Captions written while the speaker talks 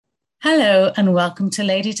Hello and welcome to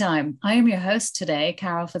Lady Time. I am your host today,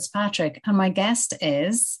 Carol Fitzpatrick, and my guest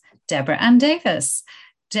is Deborah Ann Davis.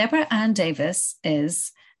 Deborah Ann Davis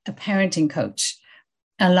is a parenting coach,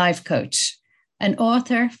 a life coach, an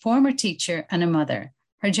author, former teacher, and a mother.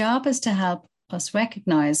 Her job is to help us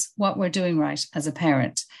recognize what we're doing right as a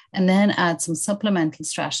parent and then add some supplemental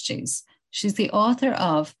strategies. She's the author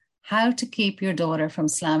of How to Keep Your Daughter from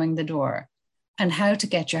Slamming the Door and How to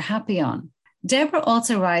Get Your Happy On. Deborah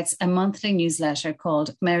also writes a monthly newsletter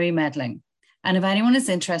called Merry Meddling. And if anyone is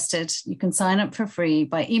interested, you can sign up for free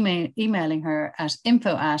by emailing her at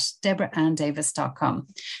info@deborahanndavis.com.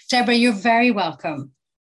 Deborah, you're very welcome.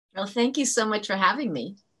 Well, thank you so much for having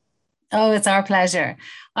me. Oh, it's our pleasure.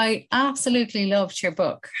 I absolutely loved your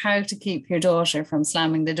book, How to Keep Your Daughter from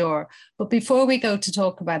Slamming the Door. But before we go to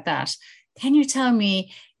talk about that, can you tell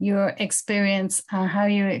me your experience, how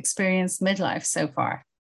you experienced midlife so far?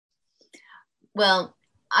 Well,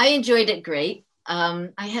 I enjoyed it great. I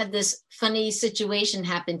had this funny situation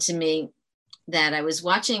happen to me that I was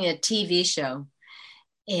watching a TV show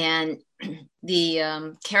and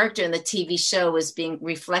the character in the TV show was being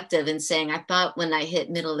reflective and saying, I thought when I hit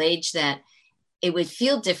middle age that it would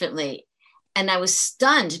feel differently. And I was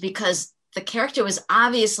stunned because the character was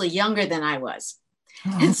obviously younger than I was.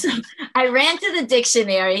 And so I ran to the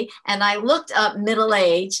dictionary and I looked up middle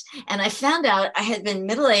age and I found out I had been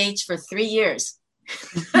middle aged for 3 years.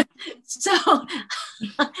 So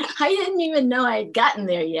I didn't even know I had gotten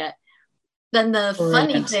there yet. Then the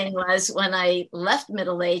funny thing was when I left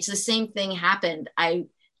middle age, the same thing happened. I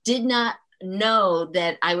did not know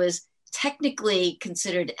that I was technically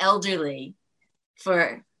considered elderly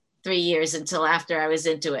for 3 years until after I was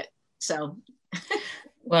into it. So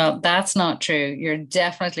well, that's not true. You're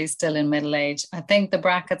definitely still in middle age. I think the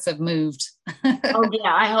brackets have moved. Oh,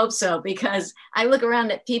 yeah, I hope so, because I look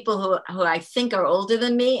around at people who I think are older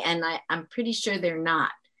than me, and I'm pretty sure they're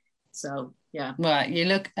not. So, yeah. Well, you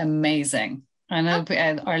look amazing. I know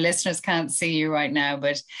our listeners can't see you right now,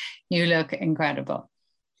 but you look incredible.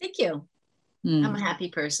 Thank you. I'm a happy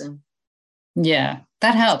person. Yeah,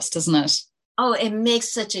 that helps, doesn't it? Oh, it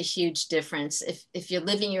makes such a huge difference. If you're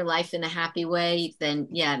living your life in a happy way, then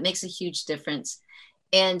yeah, it makes a huge difference.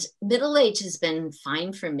 And middle age has been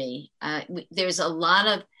fine for me. There's a lot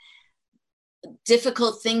of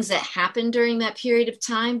difficult things that happen during that period of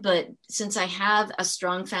time, but since I have a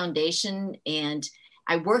strong foundation and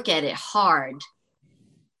I work at it hard,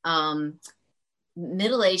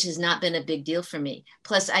 middle age has not been a big deal for me.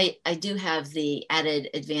 Plus, I do have the added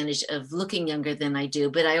advantage of looking younger than I do,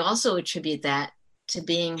 but I also attribute that to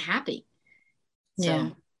being happy.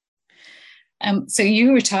 So. Yeah. So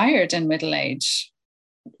you retired in middle age.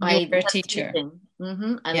 You were a teacher.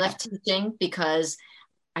 I left teaching because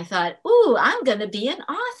I thought, "Ooh, I'm going to be an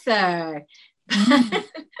author." I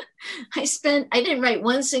didn't write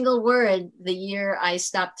one single word the year I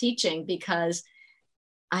stopped teaching because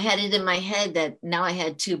I had it in my head that now I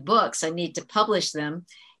had 2 books. I need to publish them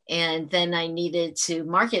and then I needed to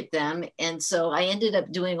market them. And so I ended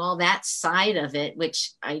up doing all that side of it,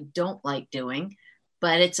 which I don't like doing,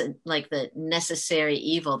 but it's like the necessary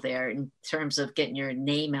evil there in terms of getting your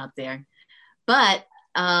name out there. But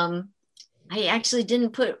I actually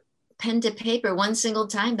didn't put pen to paper one single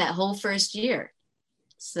time that whole first year.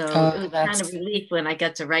 So it was kind of relief when I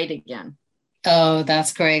got to write again. Oh,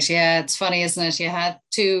 that's great. Yeah, it's funny, isn't it? You had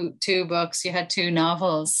two books, you had 2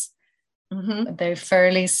 novels. They're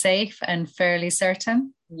fairly safe and fairly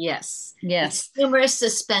certain. Yes. Yes. It's humorous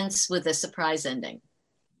suspense with a surprise ending.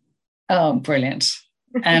 Oh, brilliant.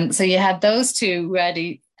 So you had those 2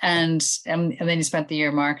 ready and then you spent the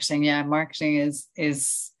year marketing. Yeah, marketing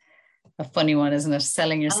is a funny one, isn't it?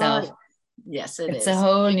 Selling yourself. Yes, it's a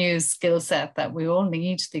whole new skill set that we all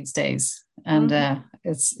need these days. And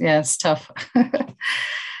it's tough.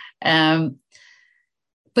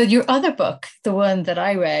 But your other book, the one that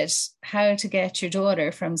I read, How to Get Your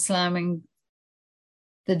Daughter from Slamming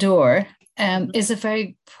the Door, is a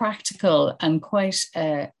very practical and quite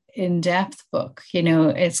in-depth book. You know,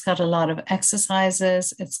 it's got a lot of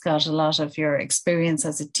exercises. It's got a lot of your experience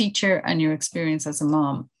as a teacher and your experience as a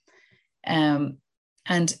mom.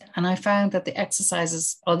 And I found that the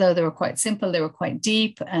exercises, although they were quite simple, they were quite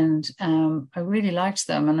deep, and I really liked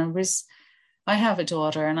them. And I have a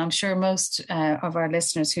daughter, and I'm sure most of our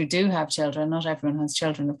listeners who do have children, not everyone has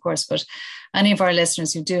children, of course, but any of our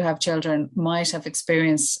listeners who do have children might have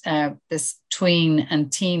experienced this tween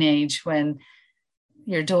and teenage when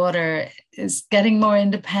your daughter is getting more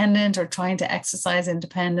independent or trying to exercise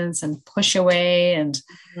independence and push away. And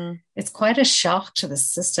it's quite a shock to the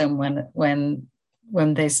system when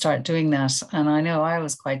they start doing that. And I know I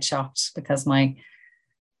was quite shocked because my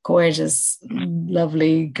gorgeous,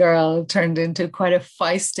 lovely girl turned into quite a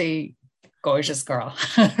feisty, gorgeous girl.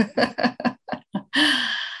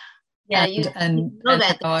 Yeah, and know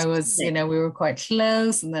that. how I was, we were quite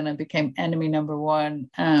close, and then I became enemy number one.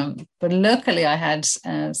 But luckily, I had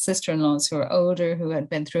sister-in-laws who were older, who had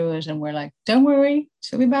been through it, and were like, "Don't worry,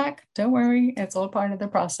 she'll be back. Don't worry, it's all part of the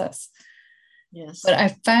process." Yes. But I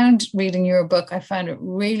found reading your book, I found it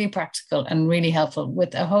really practical and really helpful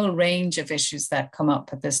with a whole range of issues that come up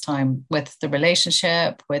at this time with the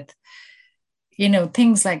relationship, with,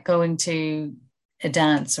 things like going to a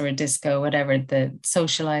dance or a disco, whatever, the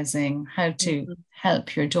socializing, how to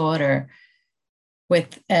help your daughter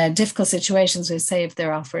with difficult situations, we say if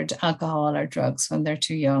they're offered alcohol or drugs when they're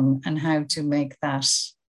too young, and how to make that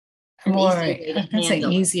more, I can't say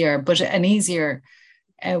easier, but an easier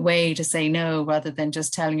a way to say no, rather than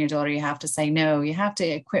just telling your daughter you have to say no. You have to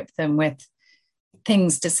equip them with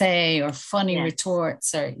things to say or funny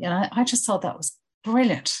retorts, or I just thought that was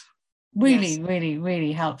brilliant. Really, really,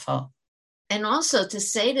 really helpful. And also to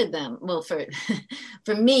say to them, well, for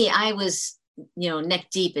me, I was, neck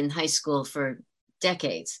deep in high school for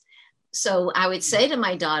decades. So I would say to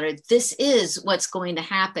my daughter, this is what's going to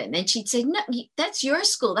happen. And she'd say, no, that's your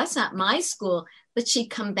school. That's not my school. But she'd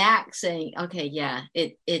come back saying, okay, yeah,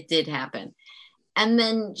 it did happen. And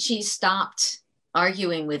then she stopped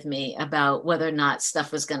arguing with me about whether or not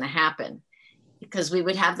stuff was going to happen, because we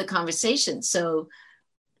would have the conversation. So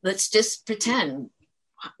let's just pretend.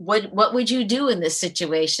 What would you do in this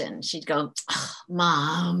situation? She'd go, oh,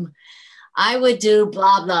 Mom, I would do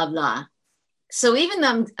blah, blah, blah. So even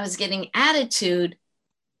though I was getting attitude,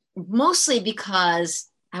 mostly because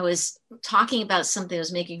I was talking about something that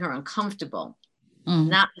was making her uncomfortable,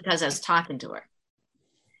 not because I was talking to her.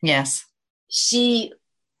 Yes. She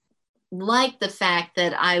liked the fact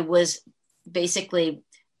that I was basically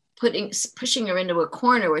pushing her into a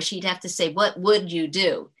corner where she'd have to say, what would you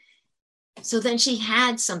do? So then she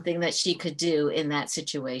had something that she could do in that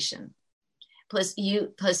situation. Plus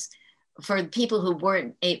for people who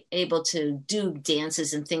weren't able to do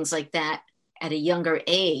dances and things like that at a younger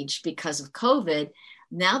age because of COVID,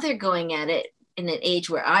 now they're going at it in an age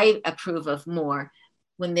where I approve of more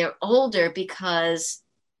when they're older, because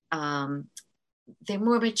they're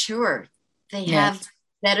more mature. They have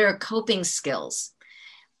better coping skills.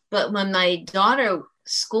 But when my daughter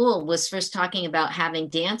school was first talking about having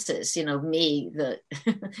dances, me,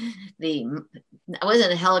 I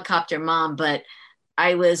wasn't a helicopter mom, but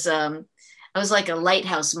I was like a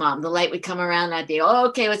lighthouse mom. The light would come around and I'd be, oh,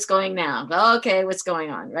 okay, what's going now? Okay, what's going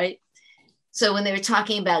on, right? So when they were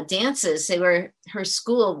talking about dances, her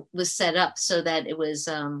school was set up so that it was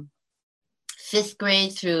 5th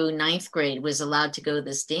grade through 9th grade was allowed to go to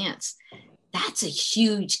this dance. That's a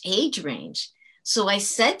huge age range. So I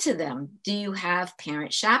said to them, do you have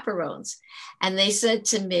parent chaperones? And they said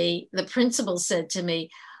to me, the principal said to me,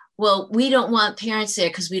 well, we don't want parents there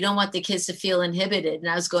because we don't want the kids to feel inhibited. And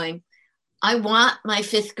I was going, I want my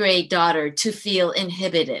 5th grade daughter to feel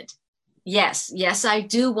inhibited. Yes, I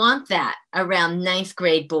do want that around 9th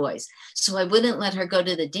grade boys. So I wouldn't let her go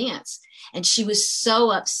to the dance. And she was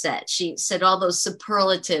so upset. She said all those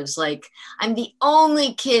superlatives like, I'm the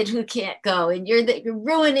only kid who can't go and you're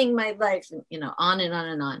ruining my life, and, on and on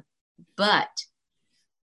and on. But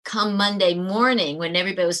come Monday morning, when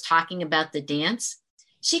everybody was talking about the dance,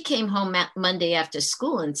 she came home Monday after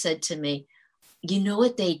school and said to me, you know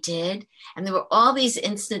what they did? And there were all these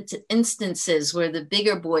instances where the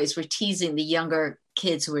bigger boys were teasing the younger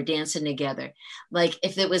kids who were dancing together. Like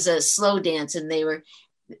if it was a slow dance and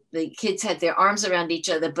the kids had their arms around each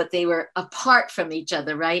other, but they were apart from each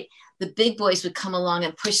other, right? The big boys would come along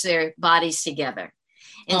and push their bodies together.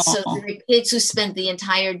 And so there were kids who spent the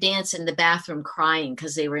entire dance in the bathroom crying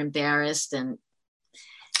because they were embarrassed. And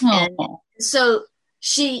so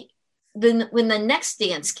when the next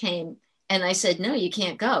dance came, and I said, no, you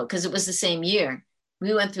can't go, because it was the same year.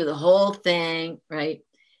 We went through the whole thing, right?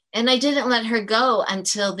 And I didn't let her go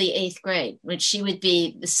until the 8th grade, when she would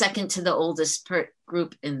be the second to the oldest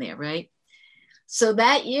group in there, right? So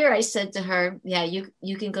that year I said to her, yeah,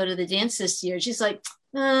 you can go to the dance this year. She's like,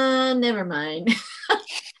 never mind.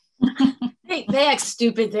 They act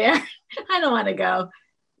stupid there. I don't want to go.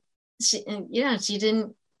 She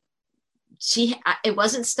didn't. It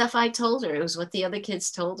wasn't stuff I told her. It was what the other kids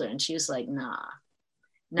told her. And she was like, nah,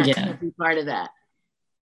 not going to be part of that.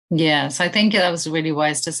 Yes, I think that was a really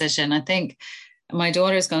wise decision. I think my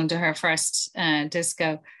daughter's going to her first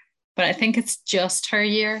disco, but I think it's just her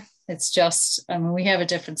year. It's just, we have a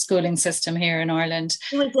different schooling system here in Ireland.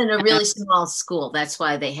 It was in a really small school. That's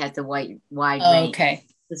why they had the wide range. Okay.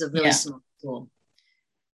 It was a really small school.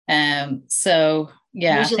 So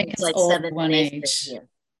Yeah, I Usually think it's it's like all seventh and one eighth grade. age. Yeah.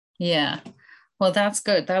 Yeah. Well, that's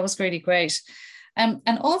good. That was really great. And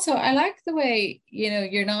also I like the way,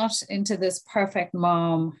 you're not into this perfect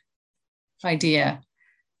mom idea.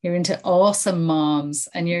 You're into awesome moms,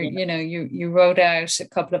 and Yeah. you wrote out a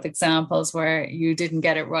couple of examples where you didn't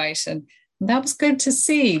get it right. And that was good to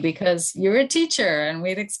see, because you're a teacher and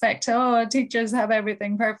we'd expect, teachers have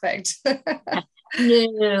everything perfect.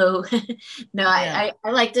 No, no, Yeah. I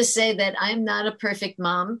like to say that I'm not a perfect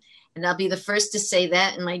mom, and I'll be the first to say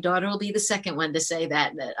that, and my daughter will be the second one to say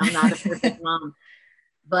that I'm not a perfect mom.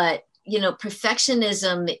 But,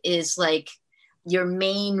 perfectionism is like your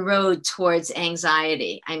main road towards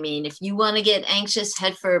anxiety. I mean, if you want to get anxious,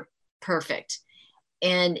 head for perfect.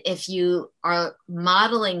 And if you are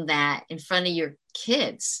modeling that in front of your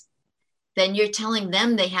kids, then you're telling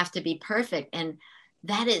them they have to be perfect. And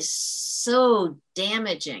that is so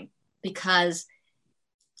damaging, because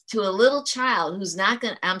to a little child who's not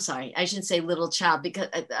going to, I'm sorry, I shouldn't say little child, because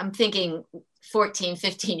I'm thinking 14,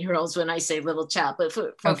 15-year-olds when I say little child, but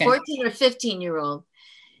for Okay. 14 or 15-year-old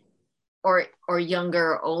or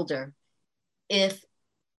younger or older, if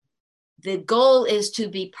the goal is to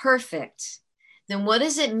be perfect, then what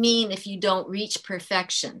does it mean if you don't reach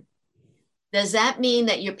perfection? Does that mean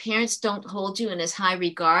that your parents don't hold you in as high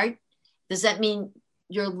regard? Does that mean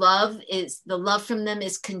the love from them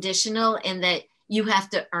is conditional and that you have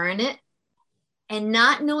to earn it? And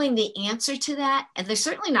not knowing the answer to that, and they're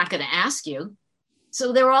certainly not going to ask you.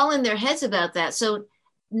 So they're all in their heads about that. So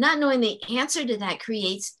not knowing the answer to that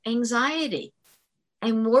creates anxiety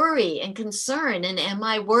and worry and concern, and am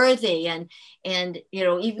I worthy, and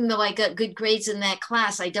even though I got good grades in that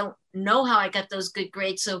class, I don't know how I got those good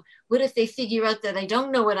grades. So what if they figure out that I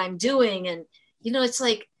don't know what I'm doing? And it's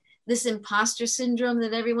like this imposter syndrome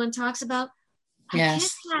that everyone talks about. Our kids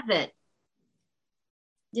Yes. have it.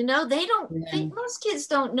 They don't Yeah, think, most kids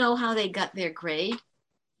don't know how they got their grade.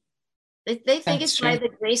 They think that's it's by true.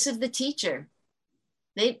 the grace of the teacher.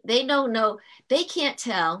 They don't know. They can't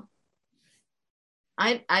tell.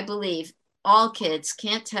 I believe all kids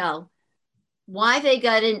can't tell why they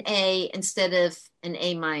got an A instead of an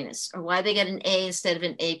A minus, or why they got an A instead of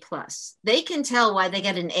an A plus. They can tell why they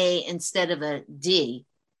got an A instead of a D.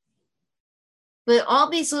 But all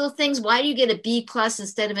these little things, why do you get a B plus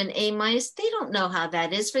instead of an A minus? They don't know how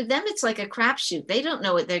that is. For them, it's like a crapshoot. They don't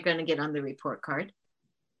know what they're going to get on the report card.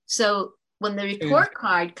 So when the True. report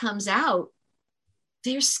card comes out,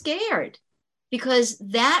 they're scared, because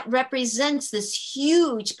that represents this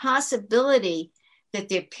huge possibility that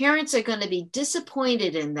their parents are going to be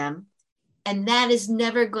disappointed in them, and that is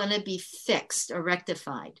never going to be fixed or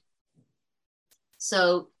rectified.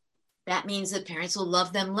 So that means that parents will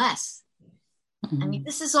love them less. I mean, Mhm.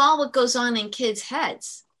 this is all what goes on in kids'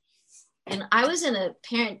 heads. And I was in a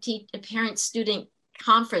parent student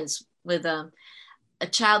conference with a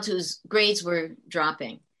child whose grades were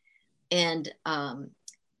dropping, and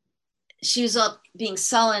she was up being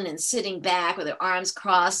sullen and sitting back with her arms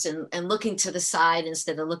crossed and looking to the side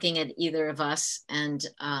instead of looking at either of us, and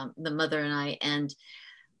the mother and I. And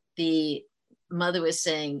the mother was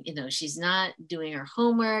saying, she's not doing her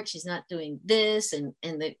homework, she's not doing this, and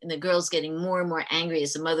the girl's getting more and more angry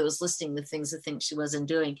as the mother was listing the things she wasn't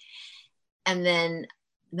doing. And then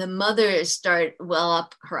the mother started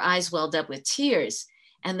her eyes welled up with tears,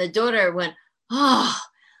 and the daughter went, "Oh,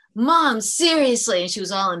 Mom, seriously." And she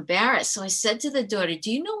was all embarrassed. So I said to the daughter,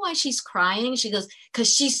 "Do you know why she's crying?" She goes,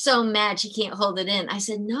 "Because she's so mad she can't hold it in." I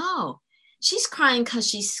said, "No, she's crying because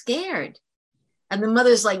she's scared." And the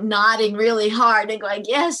mother's like nodding really hard and going,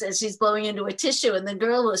 "Yes," as she's blowing into a tissue. And the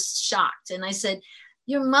girl was shocked. And I said,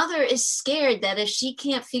 "Your mother is scared that if she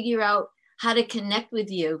can't figure out how to connect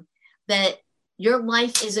with you, that your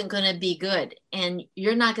life isn't going to be good, and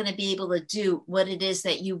you're not going to be able to do what it is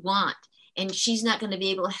that you want. And she's not going to be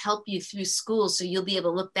able to help you through school, so you'll be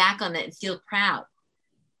able to look back on it and feel proud."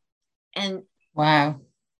 And Wow.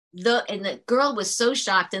 the girl was so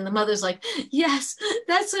shocked, and the mother's like, "Yes,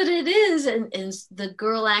 that's what it is." And the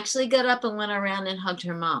girl actually got up and went around and hugged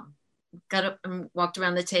her mom, got up and walked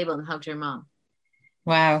around the table and hugged her mom.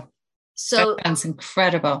 Wow. That So sounds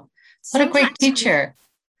incredible. What a great sometimes, teacher.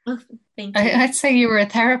 oh, thank you. I'd say you were a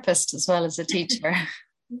therapist as well as a teacher.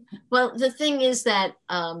 Well, the thing is that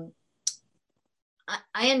I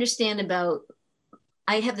understand about,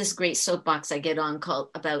 I have this great soapbox I get on called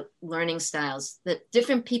about learning styles, that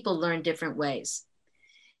different people learn different ways.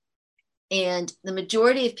 And the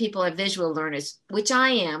majority of people are visual learners, which I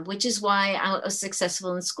am, which is why I was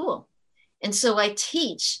successful in school. And so I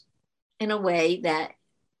teach in a way that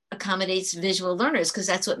accommodates visual learners, because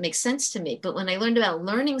that's what makes sense to me. But when I learned about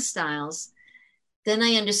learning styles, then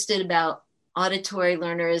I understood about auditory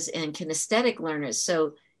learners and kinesthetic learners.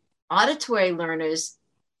 So auditory learners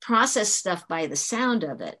process stuff by the sound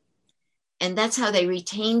of it. And that's how they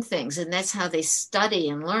retain things. And that's how they study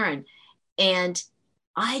and learn. And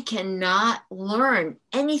I cannot learn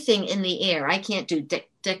anything in the air. I can't do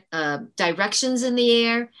directions in the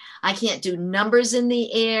air. I can't do numbers in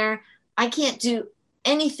the air. I can't do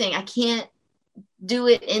anything. I can't do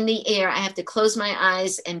it in the air. I have to close my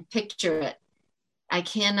eyes and picture it. I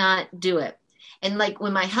cannot do it. And like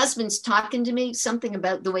when my husband's talking to me, something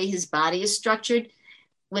about the way his body is structured,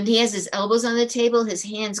 when he has his elbows on the table, his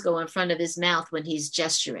hands go in front of his mouth when he's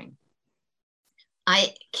gesturing.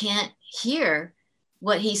 I can't hear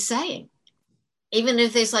what he's saying, even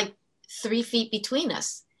if there's like 3 feet between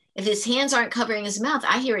us. If his hands aren't covering his mouth,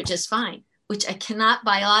 I hear it just fine, which I cannot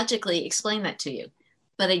biologically explain that to you.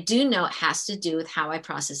 But I do know it has to do with how I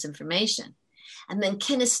process information. And then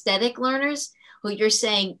kinesthetic learners, who you're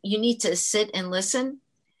saying you need to sit and listen,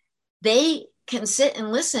 they can sit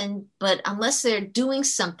and listen, but unless they're doing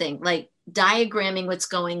something like diagramming what's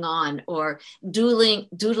going on or doodling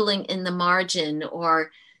in the margin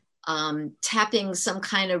or tapping some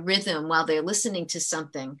kind of rhythm while they're listening to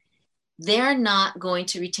something, they're not going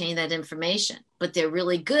to retain that information. But they're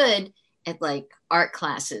really good at like art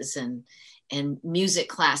classes and music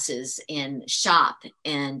classes and shop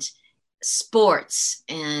and sports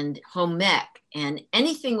and home ec and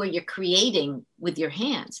anything where you're creating with your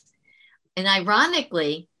hands. And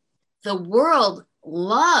ironically, the world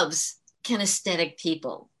loves kinesthetic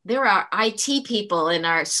people. There are IT people and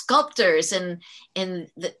our sculptors and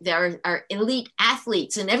there are elite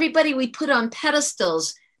athletes and everybody we put on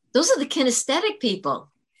pedestals. Those are the kinesthetic people.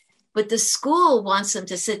 But the school wants them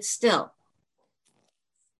to sit still.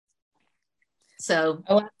 So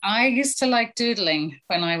I used to like doodling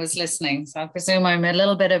when I was listening. So I presume I'm a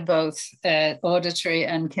little bit of both auditory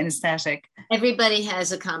and kinesthetic. Everybody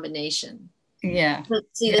has a combination. Yeah. But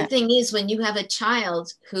see, the thing is, when you have a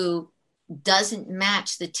child who doesn't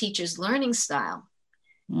match the teacher's learning style,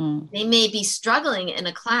 they may be struggling in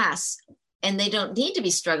a class and they don't need to be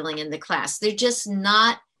struggling in the class. They're just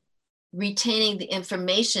not retaining the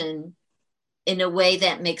information in a way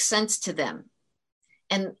that makes sense to them.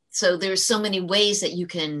 And so there's so many ways that you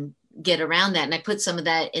can get around that. And I put some of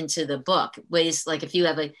that into the book, ways like if you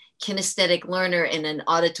have a kinesthetic learner and an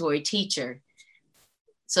auditory teacher.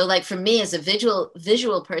 So like for me as a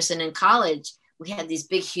visual person in college, we had these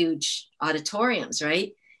big, huge auditoriums,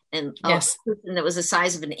 right? And yes. And it was the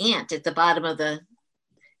size of an ant at the bottom of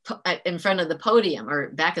in front of the podium or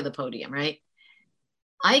back of the podium, right?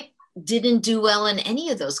 I didn't do well in any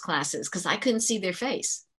of those classes because I couldn't see their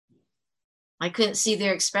face. I couldn't see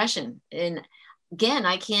their expression. And again,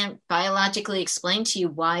 I can't biologically explain to you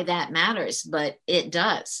why that matters, but it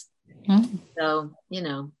does. Mm-hmm. So,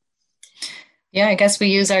 Yeah, I guess we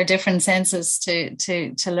use our different senses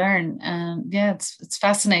to learn. Yeah, it's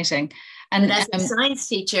fascinating. And as a science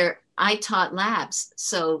teacher, I taught labs.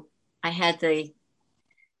 So I had the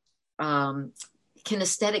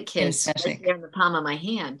kinesthetic kids right there in the palm of my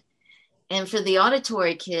hand. And for the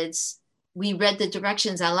auditory kids, we read the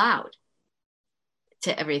directions aloud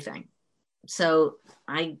to everything. So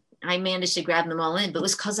I managed to grab them all in, but it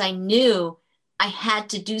was because I knew I had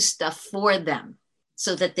to do stuff for them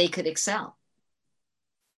so that they could excel.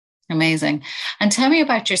 Amazing. And tell me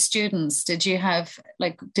about your students. Did you have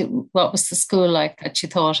what was the school like that you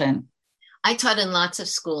taught in? I taught in lots of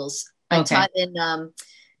schools. Okay. I taught in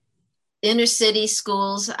inner city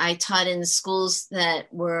schools. I taught in schools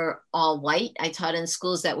that were all white. I taught in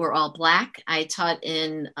schools that were all Black. I taught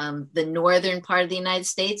in the northern part of the United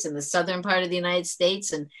States and the southern part of the United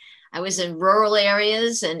States. And I was in rural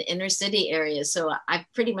areas and inner city areas. So I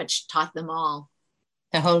pretty much taught them all.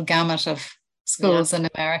 The whole gamut of schools in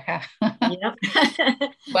America. Yep.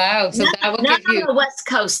 Wow. So that would not give you on the West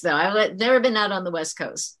Coast, though. I've never been out on the West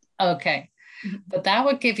Coast. Okay. But that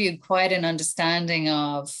would give you quite an understanding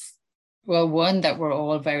of, well, one, that we're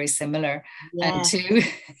all very similar, and two,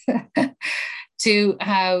 to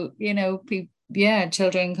how,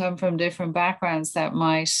 children come from different backgrounds that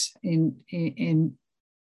might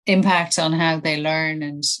impact on how they learn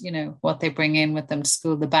and, what they bring in with them to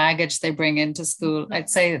school, the baggage they bring into school. I'd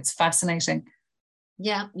say it's fascinating.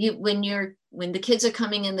 Yeah. When the kids are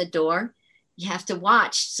coming in the door, you have to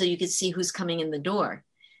watch so you can see who's coming in the door,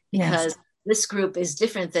 because this group is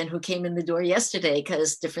different than who came in the door yesterday,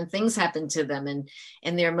 because different things happen to them and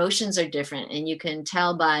their emotions are different. And you can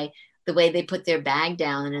tell by the way they put their bag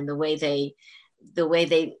down and the way they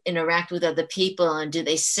interact with other people, and do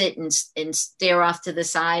they sit and stare off to the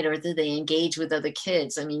side, or do they engage with other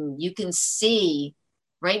kids? I mean, you can see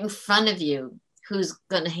right in front of you who's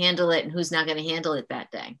going to handle it and who's not going to handle it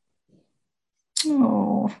that day.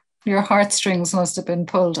 Oh, your heartstrings must have been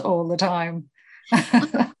pulled all the time.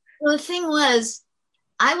 Well, the thing was,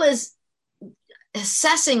 I was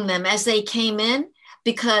assessing them as they came in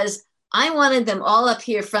because I wanted them all up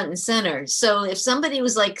here front and center. So if somebody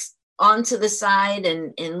was like on to the side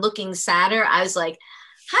and looking sadder, I was like,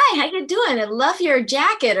 hi, how you doing? I love your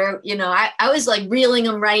jacket. Or, I was like reeling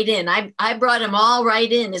them right in. I brought them all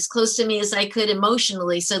right in as close to me as I could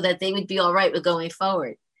emotionally so that they would be all right with going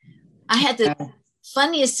forward. I had the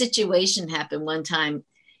funniest situation happen one time.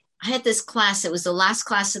 I had this class, it was the last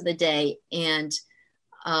class of the day. And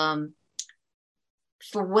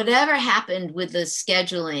for whatever happened with the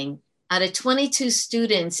scheduling, out of 22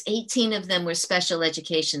 students, 18 of them were special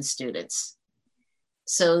education students.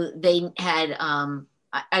 So they had,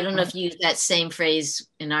 I don't know if you use that same phrase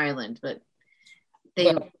in Ireland, but they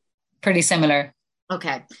well, pretty similar.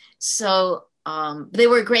 Okay. So they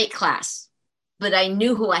were a great class, but I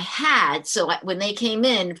knew who I had. So when they came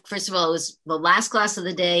in, first of all, it was the last class of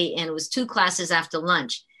the day and it was 2 classes after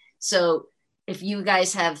lunch. So if you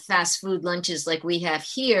guys have fast food lunches like we have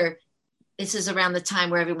here, this is around the time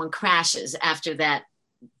where everyone crashes after that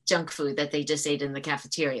junk food that they just ate in the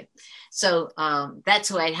cafeteria. So that's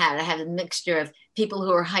who I had. I had a mixture of people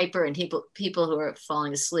who are hyper and people who are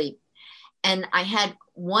falling asleep. And I had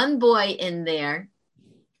one boy in there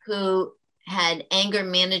who had anger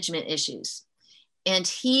management issues. And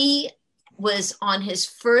he was on his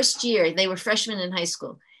first year. They were freshmen in high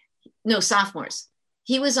school. No, sophomores.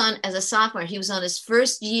 He was on, as a sophomore, he was on his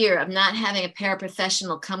first year of not having a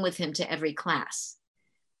paraprofessional come with him to every class.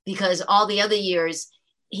 Because all the other years,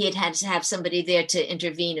 he had to have somebody there to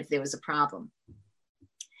intervene if there was a problem.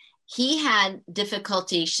 He had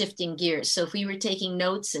difficulty shifting gears. So if we were taking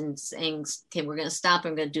notes and saying, okay, we're going to stop,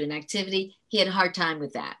 I'm going to do an activity, he had a hard time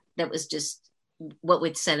with that. That was just what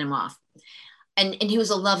would set him off. And he was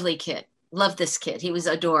a lovely kid. Loved this kid. He was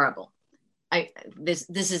adorable. This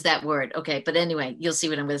is that word. Okay. But anyway, you'll see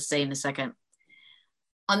what I'm going to say in a second.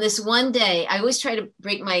 On this one day, I always try to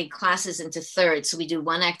break my classes into thirds. So we do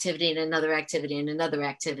one activity and another activity and another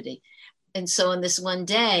activity. And so on this one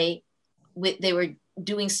day, they were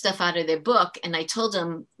doing stuff out of their book. And I told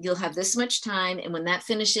them, you'll have this much time. And when that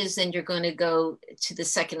finishes, then you're going to go to the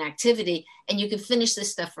second activity and you can finish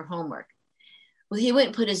this stuff for homework. Well, he went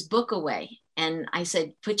and put his book away. And I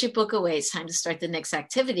said, put your book away. It's time to start the next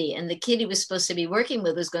activity. And the kid he was supposed to be working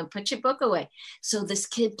with was going, put your book away. So this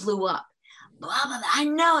kid blew up. Blah, blah, blah. I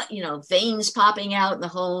know it, veins popping out in the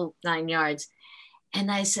whole 9 yards.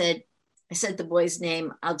 And I said the boy's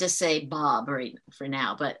name, I'll just say Bob for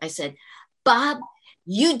now. But I said, Bob,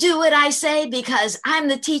 you do what I say because I'm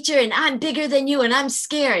the teacher and I'm bigger than you and I'm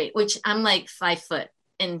scary, which I'm like 5 foot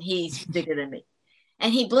and he's bigger than me.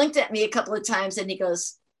 And he blinked at me a couple of times and he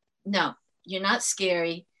goes, no, you're not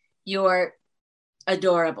scary. You're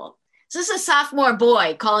adorable. So this is a sophomore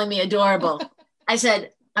boy calling me adorable. I said,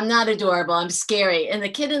 I'm not adorable. I'm scary. And the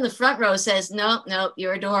kid in the front row says, no,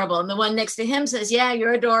 you're adorable. And the one next to him says, yeah,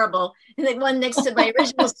 you're adorable. And the one next to my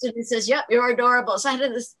original student says, yep, you're adorable. So I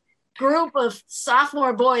had this group of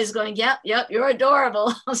sophomore boys going, yep, you're adorable.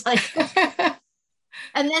 I was like,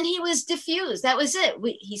 and then he was diffused. That was it.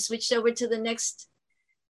 He switched over to the next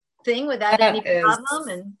thing without any problem.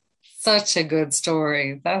 And such a good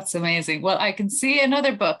story. That's amazing. Well, I can see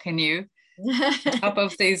another book in you on top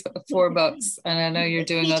of these 4 books, and I know you're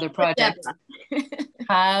doing other projects.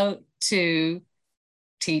 How to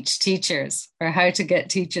teach teachers or how to get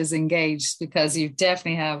teachers engaged, because you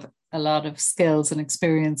definitely have a lot of skills and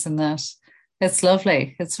experience in that. It's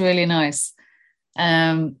lovely. It's really nice.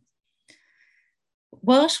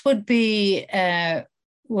 What would be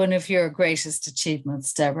one of your greatest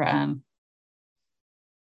achievements, Deborah Ann?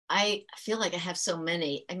 I feel like I have so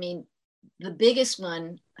many. I mean, the biggest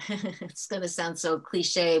one, it's going to sound so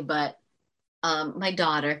cliche, but my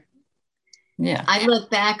daughter. Yeah. I look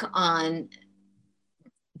back on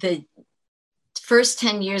the first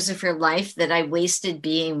 10 years of her life that I wasted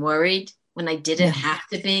being worried when I didn't have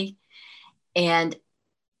to be. And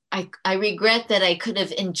I regret that I could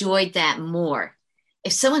have enjoyed that more.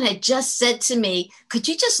 If someone had just said to me, could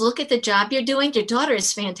you just look at the job you're doing? Your daughter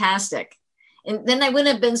is fantastic. And then I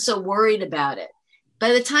wouldn't have been so worried about it.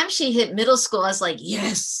 By the time she hit middle school, I was like,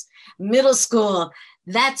 yes, middle school.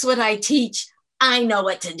 That's what I teach. I know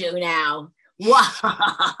what to do now.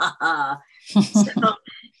 So,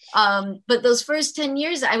 but those first 10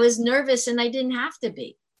 years, I was nervous and I didn't have to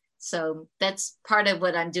be. So that's part of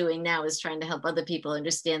what I'm doing now, is trying to help other people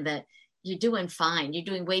understand that you're doing fine. You're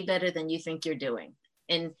doing way better than you think you're doing.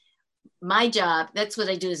 And my job, that's what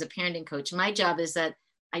I do as a parenting coach. My job is that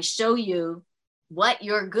I show you what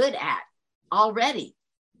you're good at already.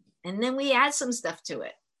 And then we add some stuff to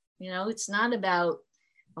it. It's not about,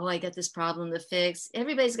 oh, I got this problem to fix.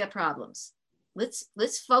 Everybody's got problems.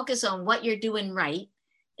 Let's focus on what you're doing right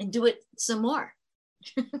and do it some more.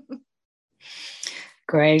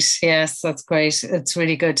 Great. Yes, that's great. It's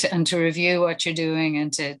really good to review what you're doing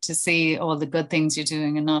and to see all the good things you're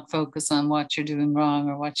doing and not focus on what you're doing wrong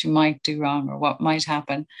or what you might do wrong or what might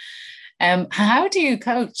happen. How do you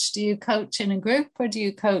coach? Do you coach in a group or do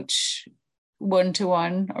you coach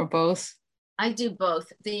one-to-one or both? I do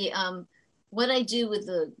both. What I do with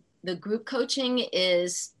the group coaching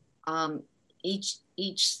is each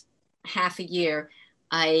half a year,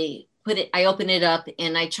 I open it up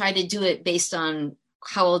and I try to do it based on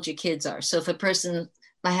how old your kids are. So if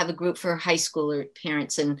I have a group for high schooler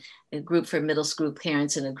parents and a group for middle school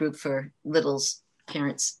parents and a group for littles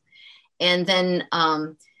parents. And then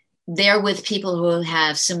they're with people who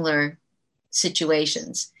have similar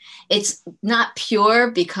situations. It's not pure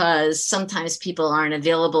because sometimes people aren't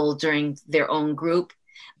available during their own group,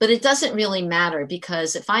 but it doesn't really matter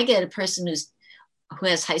because if I get a person who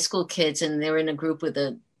has high school kids and they're in a group with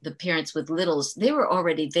the parents with littles, they were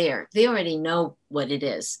already there. They already know what it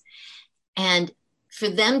is. And for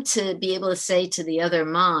them to be able to say to the other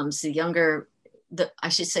moms, the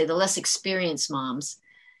less experienced moms,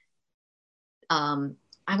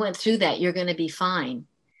 I went through that, you're going to be fine.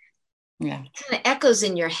 Yeah. It kind of echoes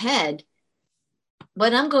in your head.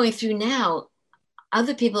 What I'm going through now,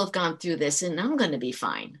 other people have gone through this and I'm going to be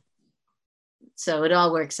fine. So it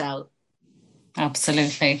all works out.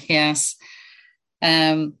 Absolutely. Yes.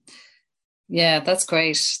 Yeah, that's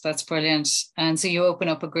great. That's brilliant. And so you open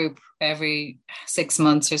up a group every 6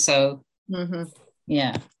 months or so. Mm-hmm.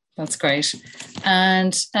 Yeah, that's great.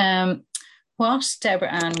 And what,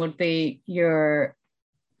 Deborah Ann, would be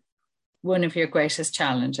one of your greatest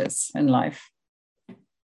challenges in life?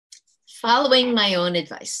 Following my own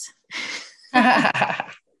advice.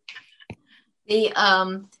 I'd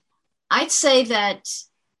say that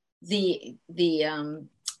the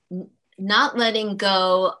not letting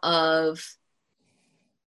go of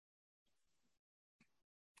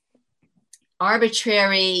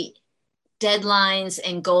arbitrary deadlines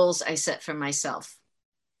and goals I set for myself.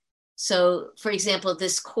 So, for example,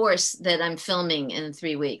 this course that I'm filming in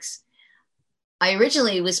 3 weeks, I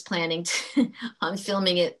originally was planning on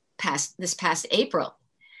filming it this past April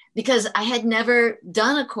because I had never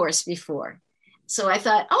done a course before. So I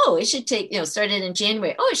thought, oh, it should take, started in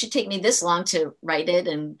January. Oh, it should take me this long to write it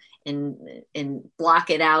and block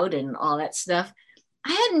it out and all that stuff.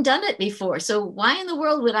 I hadn't done it before. So why in the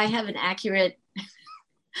world would I have an accurate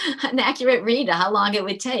read of how long it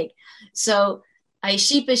would take? So I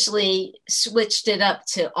sheepishly switched it up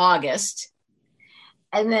to August.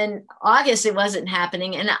 And then August, it wasn't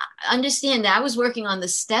happening. And I understand that I was working on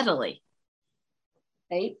this steadily.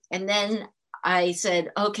 Right. And then I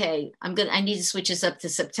said, okay, I need to switch this up to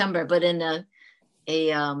September, but in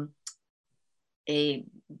a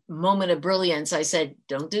moment of brilliance, I said,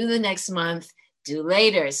 don't do the next month, do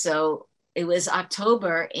later. So it was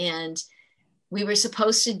October and we were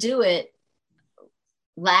supposed to do it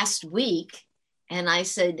last week. And I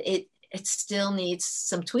said, it still needs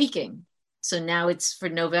some tweaking. So now it's for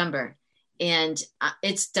November and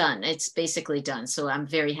it's done. It's basically done. So I'm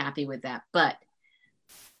very happy with that. But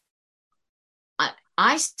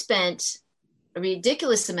I spent a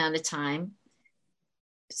ridiculous amount of time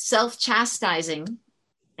self-chastising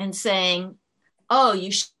and saying, oh,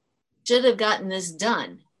 you should have gotten this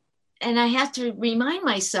done. And I have to remind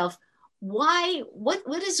myself, why,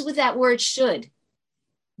 what is with that word should?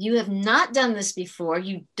 You have not done this before.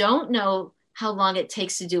 You don't know how long it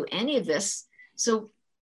takes to do any of this. So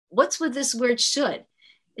what's with this word should?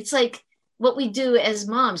 It's like what we do as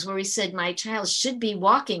moms, where we said, my child should be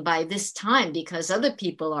walking by this time because other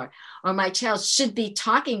people are, or my child should be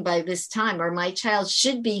talking by this time, or my child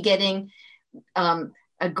should be getting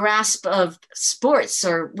a grasp of sports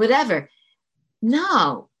or whatever.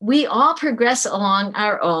 No, we all progress along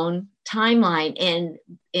our own timeline,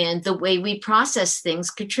 and the way we process things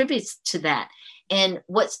contributes to that. And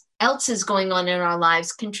what else is going on in our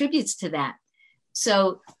lives contributes to that.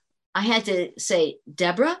 So I had to say,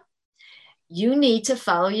 Deborah, you need to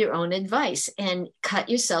follow your own advice and cut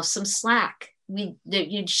yourself some slack.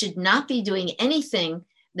 You should not be doing anything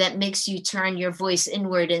that makes you turn your voice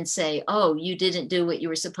inward and say, oh, you didn't do what you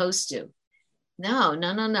were supposed to. No.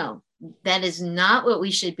 That is not what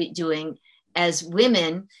we should be doing as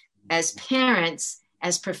women, as parents,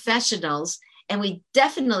 as professionals. And we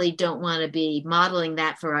definitely don't want to be modeling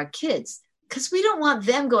that for our kids because we don't want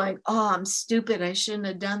them going, oh, I'm stupid, I shouldn't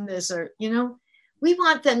have done this. Or, we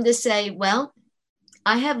want them to say, well,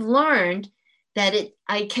 I have learned that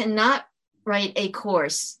I cannot write a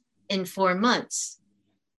course in 4 months.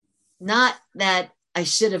 Not that I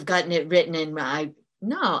should have gotten it written in I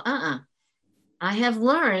have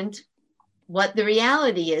learned what the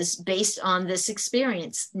reality is based on this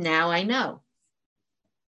experience. Now I know.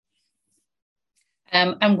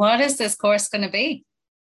 And what is this course going to be?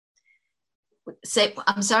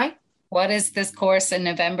 I'm sorry? What is this course in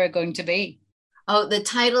November going to be? Oh, the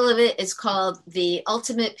title of it is called The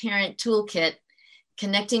Ultimate Parent Toolkit,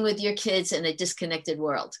 Connecting with Your Kids in a Disconnected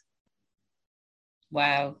World.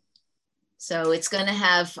 Wow. So it's going to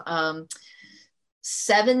have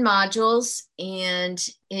 7 modules, and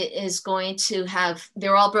it is going to have,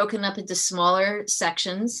 they're all broken up into smaller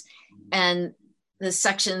sections. And the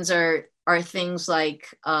sections are things like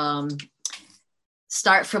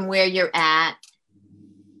start from where you're at.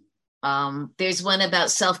 There's one about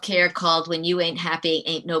self-care called When You Ain't Happy,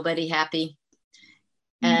 Ain't Nobody Happy.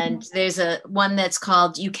 And there's one that's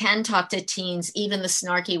called You Can Talk to Teens, Even the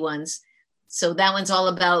Snarky Ones. So that one's all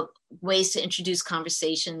about ways to introduce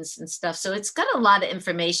conversations and stuff. So it's got a lot of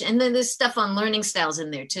information. And then there's stuff on learning styles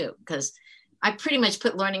in there too, because I pretty much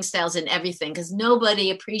put learning styles in everything because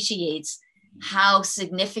nobody appreciates how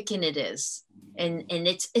significant it is. And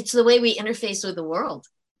it's the way we interface with the world.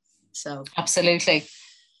 So absolutely.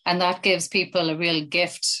 And that gives people a real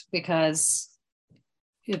gift because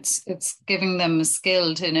it's giving them a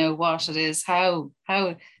skill to know what it is, how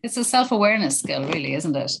it's a self-awareness skill, really,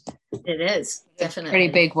 isn't it? It is, definitely. A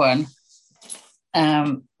pretty big one.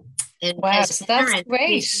 And wow, so that's great.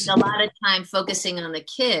 We spend a lot of time focusing on the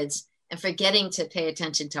kids and forgetting to pay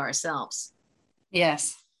attention to ourselves.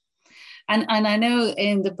 Yes. And I know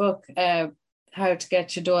in the book, How to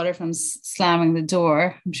Get Your Daughter from Slamming the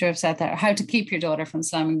Door, I'm sure I've said that, How to Keep Your Daughter from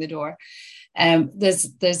Slamming the Door. There's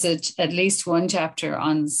at least one chapter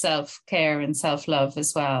on self-care and self-love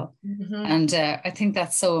as well. Mm-hmm. And I think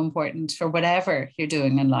that's so important for whatever you're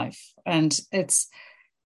doing in life. And it's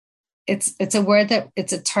a word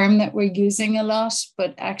it's a term that we're using a lot,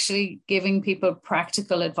 but actually giving people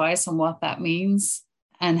practical advice on what that means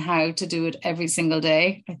and how to do it every single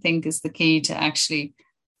day, I think is the key to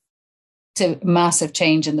massive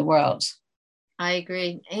change in the world. I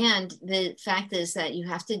agree. And the fact is that you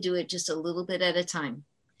have to do it just a little bit at a time.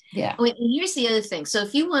 Yeah. And here's the other thing. So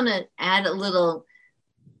if you want to add a little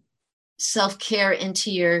self-care into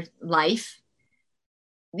your life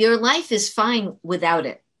is fine without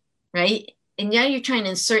it, right? And now you're trying to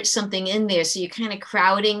insert something in there. So you're kind of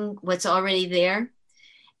crowding what's already there.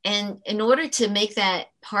 And in order to make that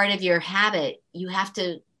part of your habit, you have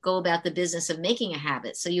to go about the business of making a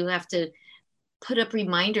habit. So you have to put up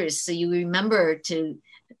reminders so you remember to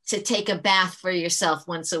take a bath for yourself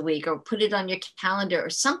once a week, or put it on your calendar or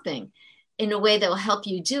something in a way that will help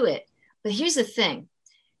you do it. But here's the thing.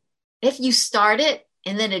 If you start it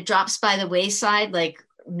and then it drops by the wayside, like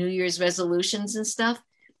New Year's resolutions and stuff,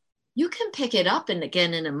 you can pick it up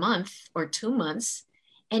again in a month or 2 months,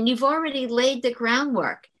 and you've already laid the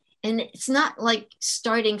groundwork. And it's not like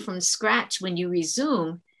starting from scratch when you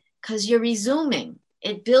resume, because you're resuming.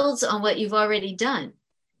 It builds on what you've already done.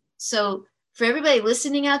 So for everybody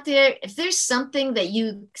listening out there, if there's something that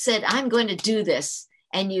you said, I'm going to do this,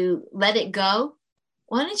 and you let it go,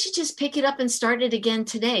 why don't you just pick it up and start it again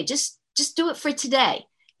today? Just do it for today.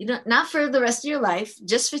 Not for the rest of your life,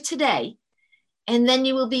 just for today. And then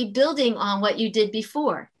you will be building on what you did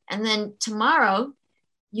before. And then tomorrow,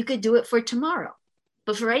 you could do it for tomorrow.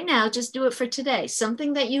 But for right now, just do it for today.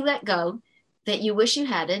 Something that you let go that you wish you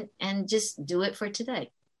hadn't, and just do it for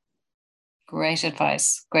today. Great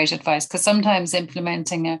advice. Because sometimes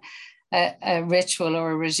implementing a ritual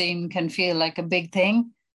or a regime can feel like a big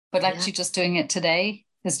thing, but actually just doing it today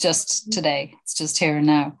is just today. It's just here and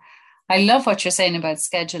now. I love what you're saying about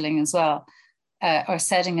scheduling as well, or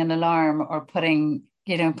setting an alarm, or putting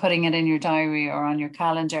it in your diary or on your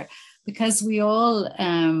calendar, because we all,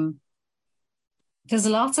 there's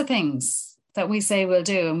lots of things that we say we'll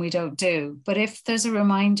do and we don't do. But if there's a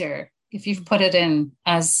reminder, if you've put it in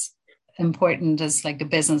as important as like a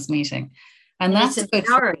business meeting, and that's good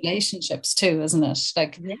for relationships too, isn't it?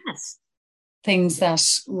 Like, yes, things that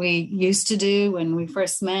we used to do when we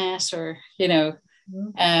first met, or,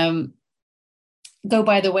 go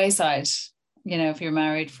by the wayside, if you're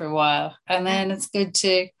married for a while. And then it's good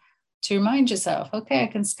to remind yourself, okay, I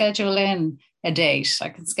can schedule in a date, I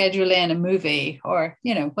can schedule in a movie, or,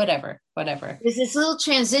 whatever. There's this little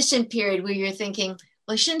transition period where you're thinking,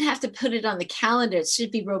 well, I shouldn't have to put it on the calendar. It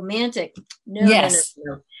should be romantic. No.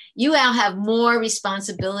 You now have more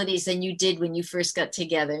responsibilities than you did when you first got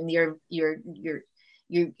together, and your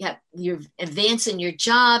you're advancing your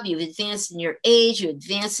job, you've advanced in your age, you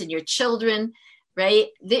advance in your children, right?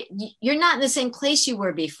 You're not in the same place you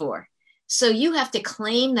were before. So you have to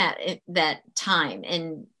claim that time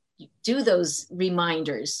and do those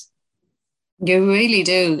reminders. You really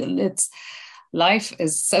do. Life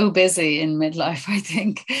is so busy in midlife, I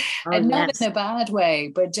think, Oh, and not yes. in a bad way,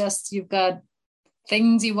 but just you've got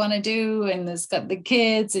things you want to do, and there's got the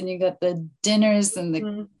kids, and you got the dinners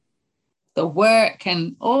and the work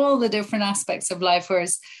and all the different aspects of life.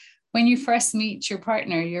 Whereas when you first meet your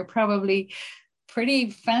partner, you're probably pretty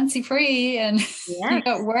fancy free and you Yes,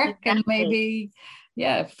 got work and exactly. maybe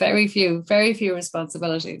very few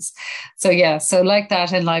responsibilities. So yeah, so like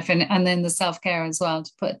that in life, and then the self-care as well,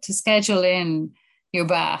 to schedule in your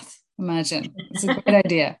bath. Imagine, it's a great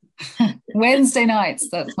idea. Wednesday nights,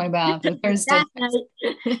 that's my bath, or Thursday That nights.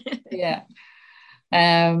 night. Yeah.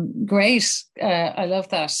 Great. I love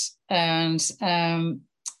that. And so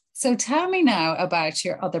tell me now about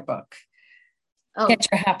your other book, Oh, Get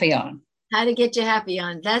Your Happy On. how to get you happy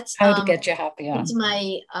on. That's How to Get Your Happy it's On.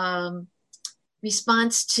 my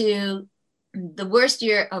response to the worst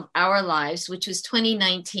year of our lives, which was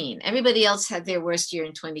 2019. Everybody else had their worst year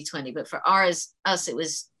in 2020, but for us, it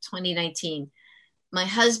was 2019. My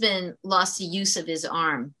husband lost the use of his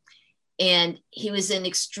arm, and he was in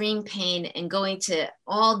extreme pain and going to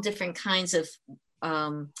all different kinds of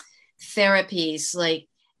therapies, like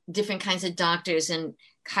different kinds of doctors and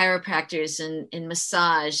chiropractors and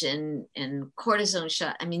massage and cortisone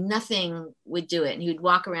shot. I mean, nothing would do it. And he would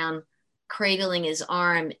walk around cradling his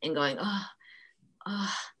arm and going, oh,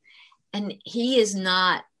 oh. And he is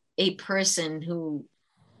not a person who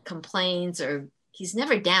complains, or he's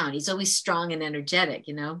never down. He's always strong and energetic,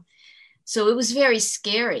 you know? So it was very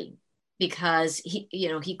scary because he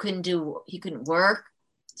couldn't work.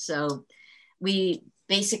 So we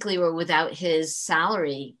basically were without his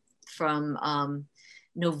salary from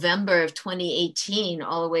November of 2018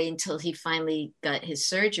 all the way until he finally got his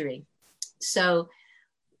surgery. So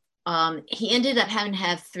he ended up having to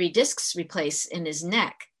have 3 discs replaced in his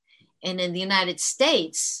neck. And in the United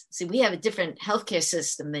States, see, we have a different healthcare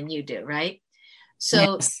system than you do, right?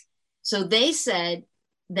 So, Yes. so they said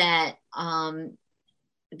that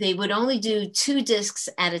they would only do 2 discs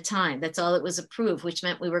at a time. That's all it was approved, which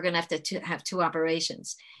meant we were going to have 2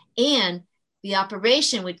 operations. And the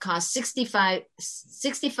operation would cost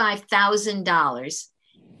 $65,000,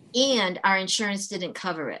 and our insurance didn't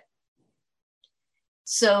cover it.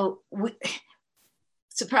 So,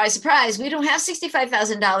 surprise, surprise, we don't have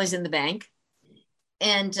 $65,000 in the bank.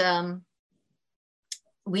 And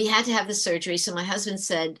we had to have the surgery. So my husband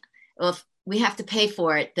said, well, if we have to pay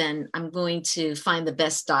for it, then I'm going to find the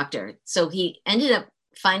best doctor. So he ended up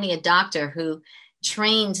finding a doctor who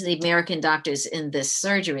trained the American doctors in this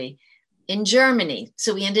surgery in Germany.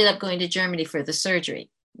 So we ended up going to Germany for the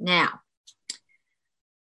surgery. Now,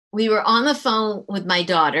 we were on the phone with my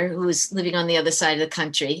daughter, who was living on the other side of the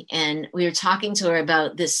country, and we were talking to her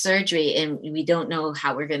about this surgery, and we don't know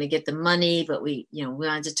how we're going to get the money, but we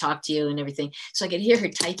wanted to talk to you and everything. So I could hear her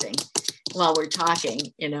typing while we're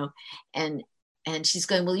talking, and she's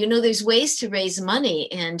going, well, there's ways to raise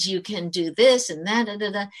money, and you can do this and that,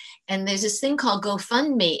 and there's this thing called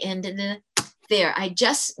GoFundMe, and there, I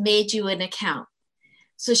just made you an account.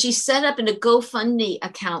 So she set up a GoFundMe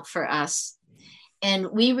account for us.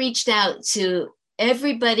 And we reached out to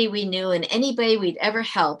everybody we knew and anybody we'd ever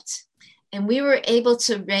helped. And we were able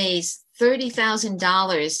to raise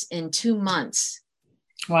 $30,000 in 2 months.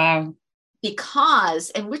 Wow.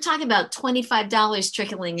 And we're talking about $25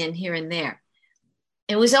 trickling in here and there.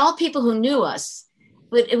 It was all people who knew us,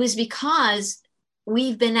 but it was because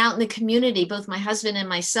we've been out in the community, both my husband and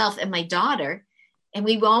myself and my daughter, and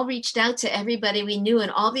we all reached out to everybody we knew,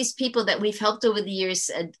 and all these people that we've helped over the years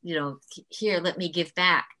said, here, let me give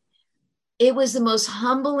back. It was the most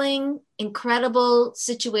humbling, incredible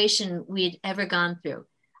situation we'd ever gone through.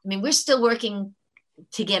 I mean, we're still working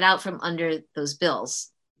to get out from under those bills,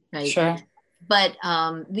 right? Sure. But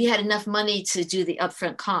we had enough money to do the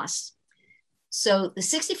upfront costs. So the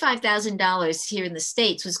 $65,000 here in the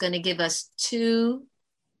States was going to give us 2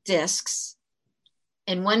 discs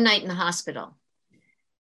and 1 night in the hospital.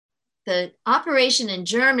 The operation in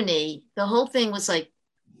Germany, the whole thing was like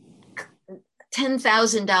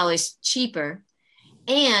 $10,000 cheaper.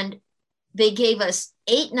 And they gave us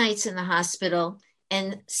 8 nights in the hospital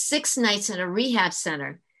and 6 nights in a rehab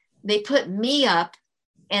center. They put me up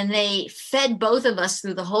and they fed both of us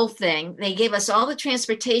through the whole thing. They gave us all the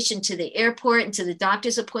transportation to the airport and to the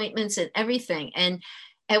doctor's appointments and everything. And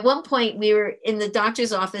at one point we were in the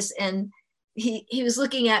doctor's office, and he was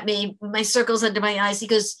looking at me, my circles under my eyes. He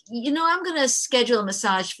goes, I'm going to schedule a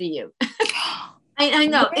massage for you. I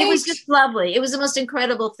know. It was just lovely. It was the most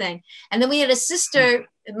incredible thing. And then we had a sister,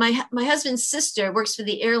 my husband's sister works for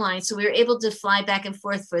the airline. So we were able to fly back and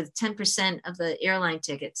forth for 10% of the airline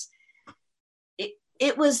tickets.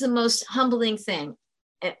 It was the most humbling thing.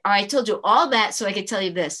 I told you all that so I could tell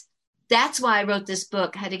you this. That's why I wrote this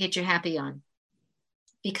book, How to Get Your Happy On,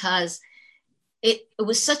 because it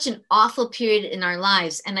was such an awful period in our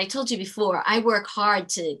lives. And I told you before, I work hard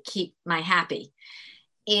to keep my happy.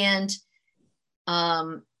 And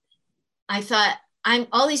I thought,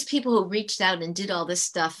 all these people who reached out and did all this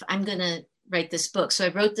stuff, I'm going to write this book. So I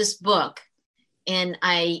wrote this book and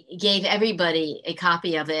I gave everybody a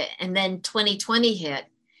copy of it. And then 2020 hit.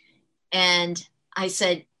 And I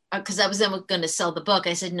said, because I was then going to sell the book,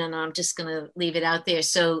 I said, no, I'm just going to leave it out there.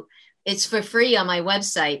 So it's for free on my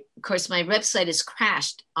website. Of course, my website is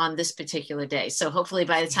crashed on this particular day. So hopefully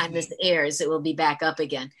by the time this airs, it will be back up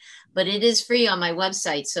again. But it is free on my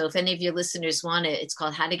website. So if any of your listeners want it, it's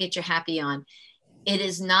called How to Get Your Happy On. It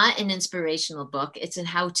is not an inspirational book. It's a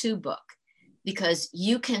how-to book, because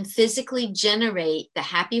you can physically generate the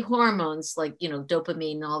happy hormones like,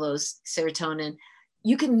 dopamine and all those, serotonin.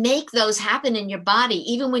 You can make those happen in your body,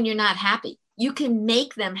 even when you're not happy. You can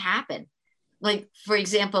make them happen. Like, for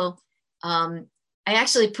example, I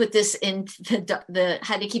actually put this in the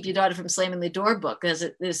How to Keep Your Daughter from Slamming the Door book, because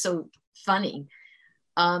it is so funny.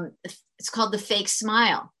 It's called the fake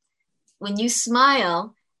smile. When you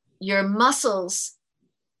smile, your muscles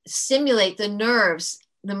stimulate the nerves.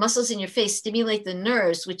 The muscles in your face stimulate the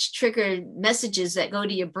nerves, which trigger messages that go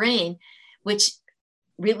to your brain, which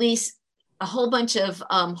release a whole bunch of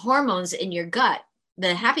hormones in your gut,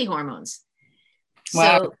 the happy hormones.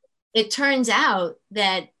 Wow. So it turns out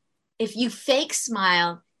that if you fake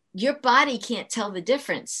smile, your body can't tell the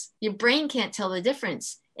difference. Your brain can't tell the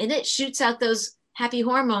difference. And it shoots out those happy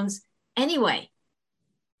hormones anyway.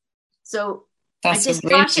 So I just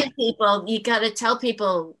caution people, you got to tell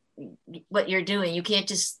people what you're doing. You can't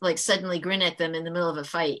just like suddenly grin at them in the middle of a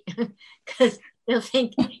fight, because they'll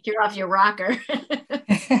think you're off your rocker.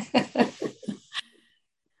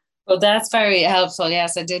 Well, that's very helpful.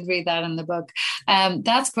 Yes, I did read that in the book.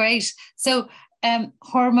 That's great. So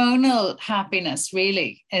hormonal happiness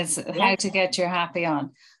really is how to get your happy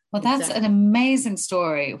on. Well, that's an amazing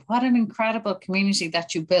story. What an incredible community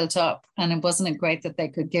that you built up. And wasn't it great that they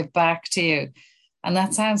could give back to you? And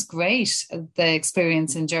that sounds great, the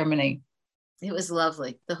experience in Germany. It was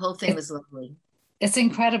lovely. The whole thing was lovely. It's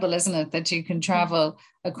incredible, isn't it, that you can travel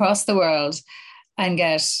across the world and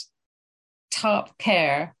get top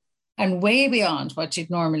care and way beyond what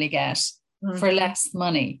you'd normally get for less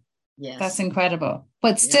money. Yes. That's incredible.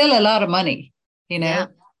 But still a lot of money, Yeah.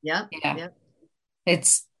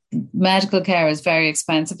 It's medical care is very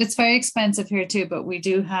expensive. It's very expensive here too, but we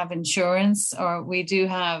do have insurance, or we do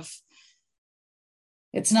have,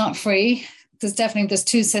 it's not free. There's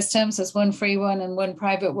two systems. There's one free one and one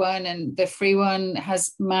private one, and the free one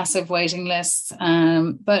has massive waiting lists.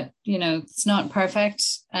 But it's not perfect.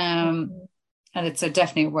 And it's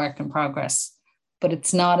definitely a work in progress, but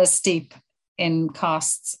it's not as steep in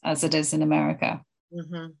costs as it is in America.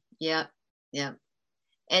 Mm-hmm. Yeah.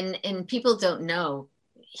 And people don't know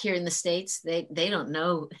here in the States, they don't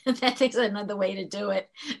know that there's another way to do it.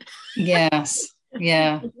 Yes.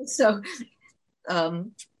 Yeah. So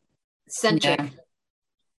centric.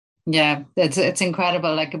 Yeah. It's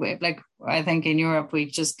incredible. Like I think in Europe, we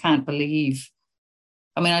just can't believe.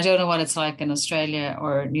 I mean, I don't know what it's like in Australia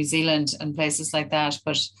or New Zealand and places like that,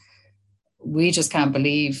 but we just can't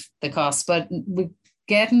believe the cost. But we're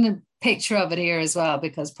getting a picture of it here as well,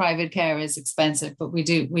 because private care is expensive, but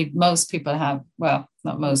most people have, well,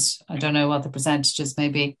 not most, I don't know what the percentage is,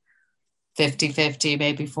 maybe 50-50,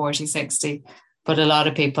 maybe 40-60, but a lot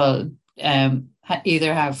of people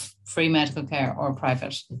either have free medical care or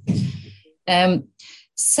private.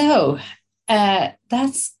 So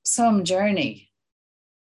that's some journey.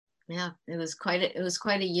 Yeah, it was quite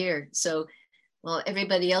a year. So, well,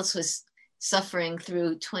 everybody else was suffering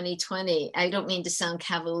through 2020. I don't mean to sound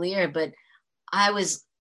cavalier, but I was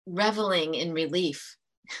reveling in relief.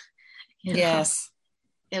 Yes.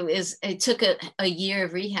 It took a year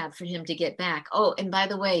of rehab for him to get back. Oh, and by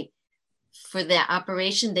the way, for that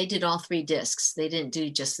operation, they did all 3 discs. They didn't do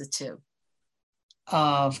just the 2.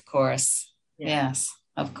 Of course. Yeah. Yes,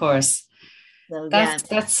 of course. So,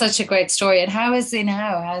 that's such a great story. And how is he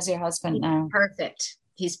now? How's your husband now? Perfect.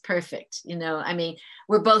 He's perfect. I mean,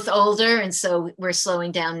 we're both older, and so we're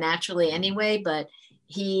slowing down naturally anyway, but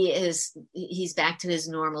he's back to his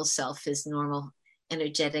normal self, his normal,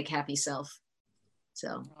 energetic, happy self.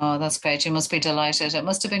 So, Oh, that's great. You must be delighted. It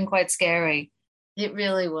must have been quite scary. it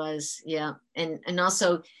really was. Yeah. And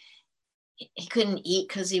also he couldn't eat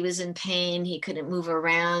because he was in pain. He couldn't move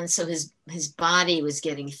around. So his body was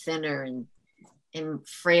getting thinner and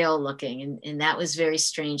frail looking. And that was very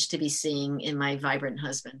strange to be seeing in my vibrant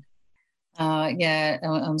husband. Yeah,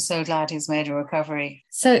 I'm so glad he's made a recovery.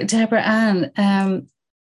 So, Deborah Ann, how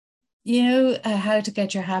to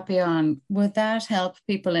get your happy on. Would that help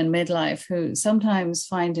people in midlife who sometimes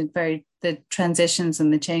find the transitions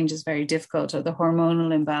and the changes very difficult, or the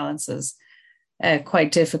hormonal imbalances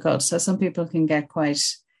quite difficult? So some people can get quite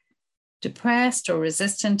depressed or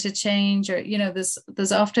resistant to change, or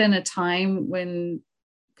there's often a time when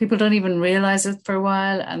people don't even realize it for a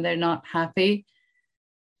while and they're not happy.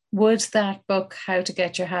 Would that book, How to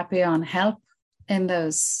Get Your Happy On, help in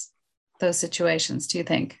those situations, do you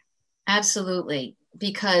think? Absolutely,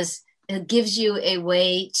 because it gives you a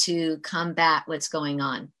way to combat what's going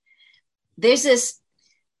on. There's this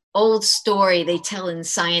old story they tell in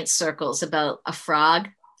science circles about a frog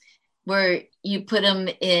where you put him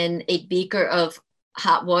in a beaker of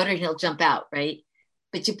hot water and he'll jump out, right?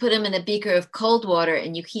 But you put him in a beaker of cold water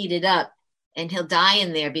and you heat it up and he'll die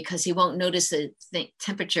in there because he won't notice the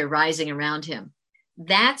temperature rising around him.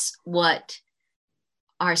 That's what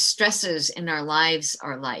our stressors in our lives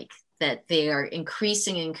are like, that they are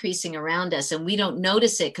increasing around us and we don't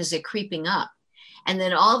notice it because they're creeping up. And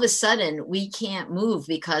then all of a sudden we can't move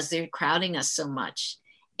because they're crowding us so much.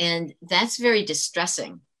 And that's very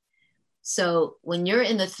distressing. So when you're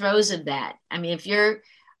in the throes of that, I mean, if you're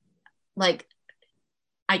like,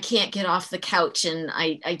 I can't get off the couch and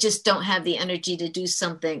I just don't have the energy to do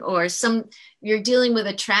something, or you're dealing with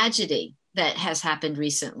a tragedy that has happened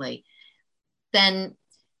recently, then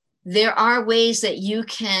there are ways that you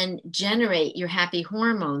can generate your happy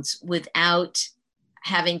hormones without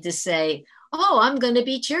having to say, oh, I'm going to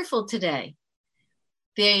be cheerful today.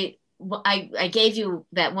 I gave you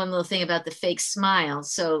that one little thing about the fake smile.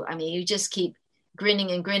 So, I mean, you just keep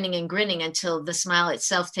grinning and grinning and grinning until the smile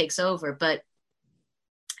itself takes over. But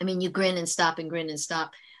I mean, you grin and stop and grin and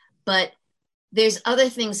stop. But there's other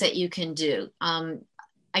things that you can do.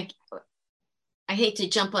 I hate to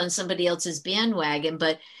jump on somebody else's bandwagon,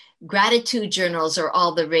 but gratitude journals are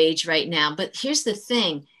all the rage right now. But here's the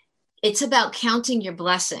thing. It's about counting your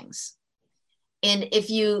blessings. And if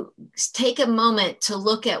you take a moment to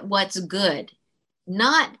look at what's good,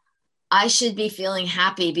 not I should be feeling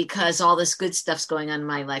happy because all this good stuff's going on in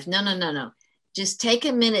my life. No. Just take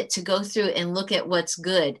a minute to go through and look at what's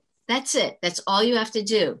good. That's it. That's all you have to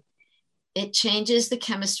do. It changes the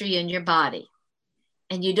chemistry in your body.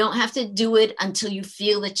 And you don't have to do it until you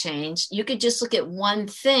feel the change. You could just look at one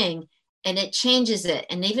thing and it changes it.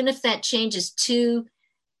 And even if that change is too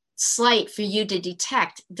slight for you to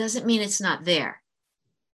detect, doesn't mean it's not there.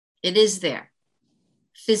 It is there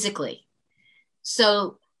physically.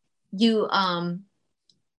 So you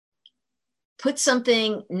put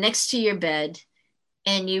something next to your bed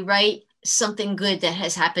and you write something good that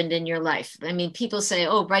has happened in your life. I mean, people say,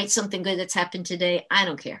 oh, write something good that's happened today. I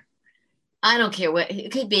don't care. I don't care what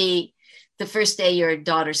it could be. The first day your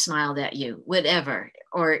daughter smiled at you, whatever,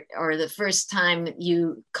 or the first time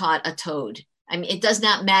you caught a toad. I mean, it does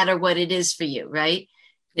not matter what it is for you, right?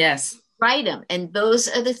 Yes. Write them. And those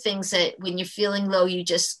are the things that when you're feeling low, you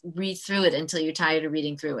just read through it until you're tired of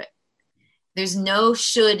reading through it. There's no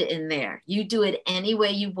should in there. You do it any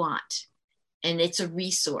way you want. And it's a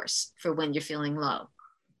resource for when you're feeling low.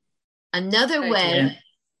 Another way,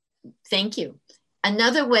 thank you.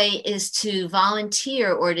 Another way is to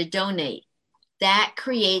volunteer or to donate. That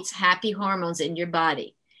creates happy hormones in your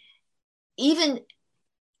body. Even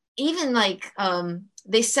like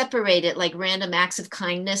they separate it like random acts of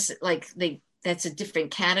kindness, that's a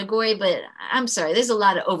different category, but I'm sorry, there's a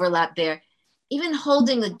lot of overlap there. Even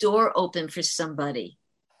holding the door open for somebody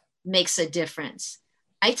makes a difference.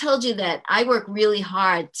 I told you that I work really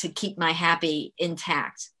hard to keep my happy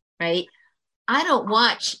intact, right? I don't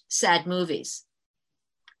watch sad movies.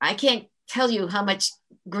 I can't tell you how much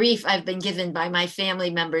grief I've been given by my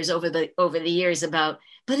family members over the years about,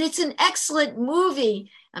 but it's an excellent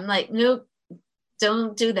movie. I'm like, nope,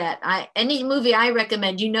 don't do that. Any movie I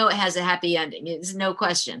recommend, it has a happy ending. It's no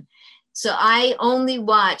question. So I only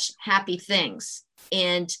watch happy things.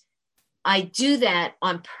 And I do that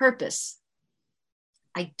on purpose.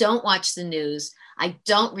 I don't watch the news. I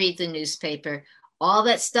don't read the newspaper. All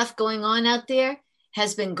that stuff going on out there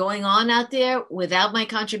has been going on out there without my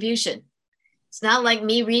contribution. It's not like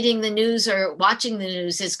me reading the news or watching the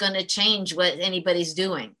news is going to change what anybody's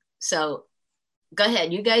doing. So go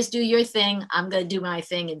ahead. You guys do your thing. I'm going to do my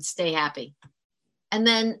thing and stay happy. And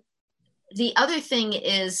then the other thing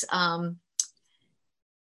is, I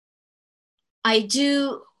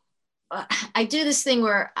do this thing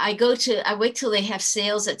where I wait till they have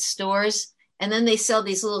sales at stores, and then they sell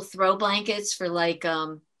these little throw blankets for like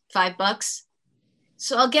 $5.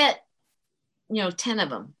 So I'll get, 10 of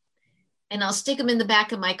them, and I'll stick them in the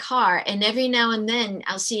back of my car. And every now and then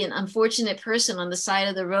I'll see an unfortunate person on the side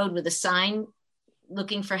of the road with a sign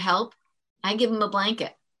looking for help. I give them a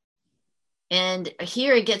blanket. And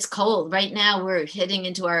here it gets cold. Right now we're heading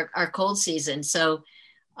into our cold season. So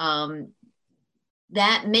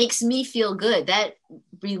that makes me feel good. That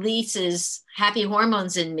releases happy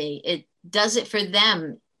hormones in me. It does it for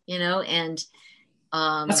them, and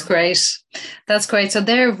that's great. That's great. So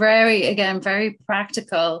they're very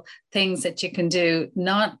practical things that you can do,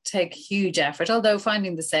 not take huge effort, although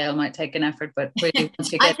finding the sale might take an effort, but really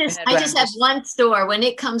once you get I just have one store. When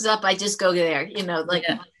it comes up, I just go there,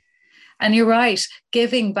 Yeah. And you're right.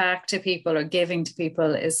 Giving back to people or giving to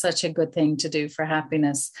people is such a good thing to do for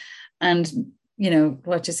happiness. And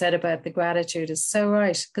what you said about the gratitude is so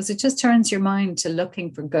right, because it just turns your mind to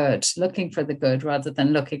looking for the good rather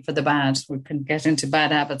than looking for the bad. We can get into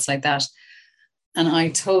bad habits like that. And I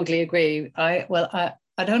totally agree. I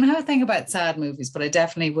don't have a thing about sad movies, but I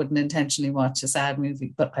definitely wouldn't intentionally watch a sad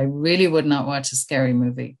movie, but I really would not watch a scary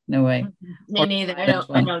movie. No way. Me neither. I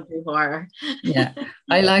don't do horror. Yeah.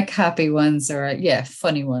 I like happy ones or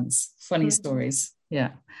funny ones, funny stories.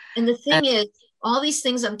 Yeah. And the thing is, all these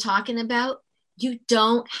things I'm talking about, you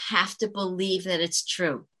don't have to believe that it's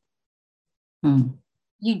true.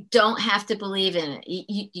 You don't have to believe in it.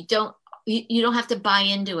 You don't have to buy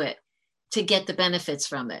into it to get the benefits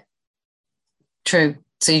from it. True.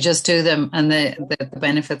 So you just do them and the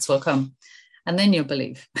benefits will come, and then you'll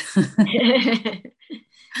believe. And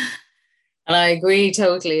I agree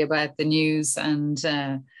totally about the news, and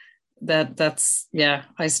I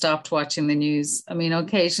stopped watching the news. I mean,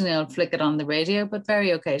 occasionally I'll flick it on the radio, but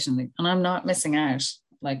very occasionally, and I'm not missing out.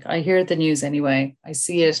 Like, I hear the news anyway. I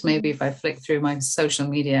see it maybe if I flick through my social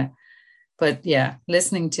media, but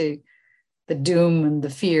listening to the doom and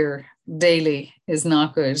the fear daily is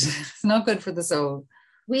not good. It's not good for the soul.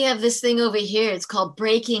 We have this thing over here. It's called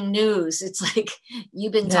breaking news. It's like,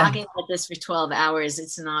 you've been talking about this for 12 hours.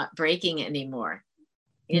 It's not breaking anymore.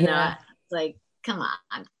 It's like, come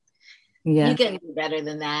on. Yeah. You can do better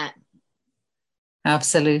than that.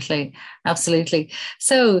 Absolutely. Absolutely.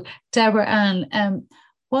 So, Deborah Ann,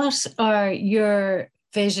 what are your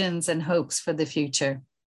visions and hopes for the future?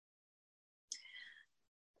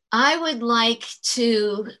 I would like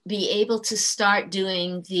to be able to start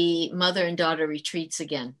doing the mother and daughter retreats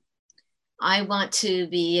again. I would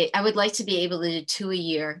like to be able to do 2 a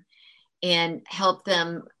year and help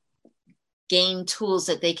them gain tools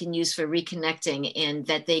that they can use for reconnecting and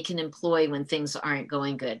that they can employ when things aren't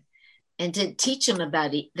going good, and to teach them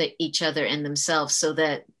about each other and themselves so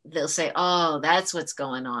that they'll say, oh, that's what's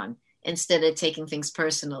going on, instead of taking things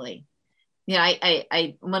personally.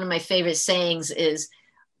 I one of my favorite sayings is,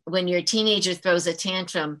 when your teenager throws a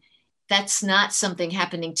tantrum, that's not something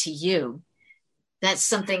happening to you. That's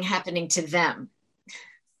something happening to them.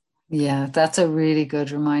 Yeah, that's a really good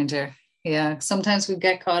reminder. Yeah, sometimes we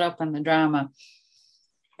get caught up in the drama.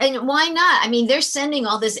 And why not? I mean, they're sending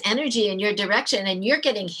all this energy in your direction and you're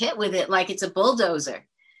getting hit with it like it's a bulldozer.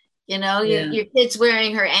 Your kid's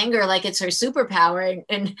wearing her anger like it's her superpower,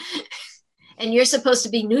 and you're supposed to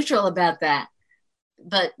be neutral about that.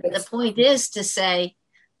 But the point is to say,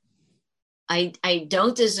 I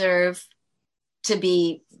don't deserve to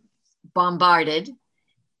be bombarded,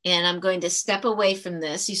 and I'm going to step away from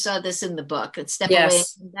this. You saw this in the book. And step away and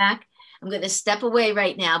come back. I'm going to step away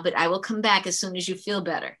right now, but I will come back as soon as you feel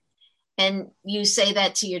better. And you say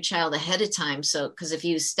that to your child ahead of time. So, because if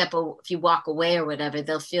you walk away or whatever,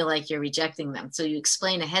 they'll feel like you're rejecting them. So you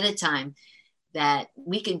explain ahead of time that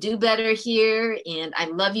we can do better here, and I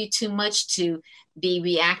love you too much to be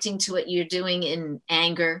reacting to what you're doing in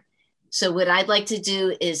anger. So what I'd like to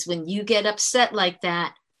do is, when you get upset like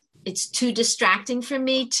that, it's too distracting for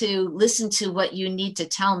me to listen to what you need to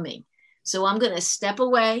tell me. So I'm going to step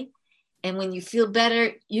away. And when you feel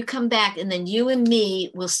better, you come back, and then you and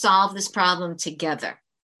me will solve this problem together.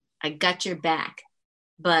 I got your back.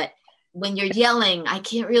 But when you're yelling, I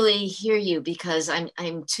can't really hear you because I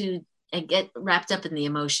get wrapped up in the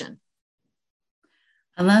emotion.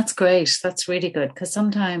 And that's great. That's really good, because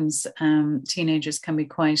sometimes teenagers can be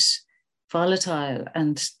quite volatile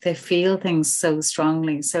and they feel things so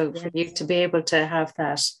strongly. So for you to be able to have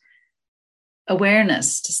that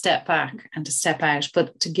awareness to step back and to step out,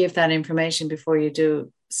 but to give that information before you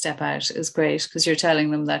do step out is great, because you're telling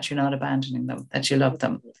them that you're not abandoning them, that you love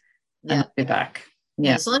them and be back.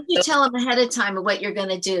 Yeah, Yeah. as long as you tell them ahead of time of what you're going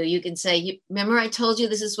to do, you can say, remember I told you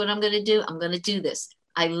this is what I'm going to do? I'm going to do this.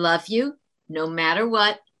 I love you no matter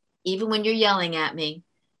what, even when you're yelling at me,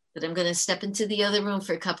 but I'm going to step into the other room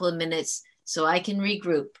for a couple of minutes so I can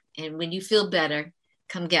regroup. And when you feel better,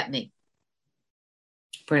 come get me.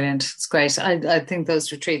 Brilliant. It's great. I think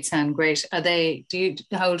those retreats sound great. Do you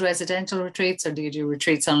hold residential retreats, or do you do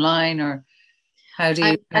retreats online, or how do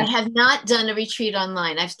you? I have not done a retreat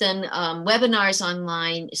online. I've done webinars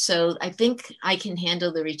online. So I think I can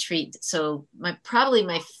handle the retreat. So probably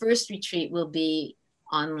my first retreat will be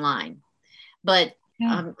online, but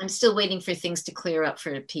I'm still waiting for things to clear up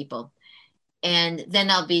for people. And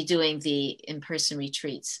then I'll be doing the in-person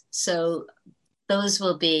retreats. So those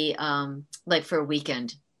will be like for a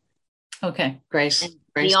weekend. Okay, great. And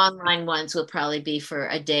Great. the online ones will probably be for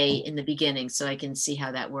a day in the beginning, so I can see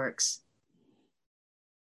how that works.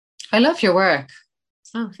 I love your work.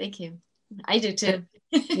 Oh, thank you. I do too.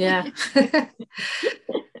 Yeah.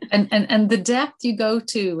 and the depth you go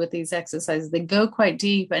to with these exercises, they go quite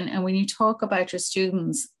deep. And when you talk about your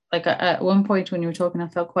students, like at one point when you were talking, I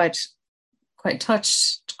felt quite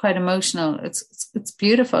touched, quite emotional. It's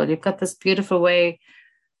beautiful. You've got this beautiful way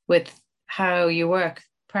with how you work,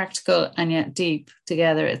 practical and yet deep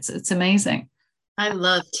together. It's amazing. I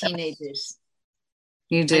love teenagers.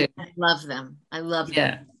 You do. I love them. I love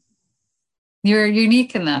them. You're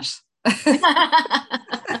unique in that.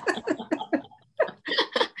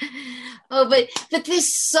 Oh, but they're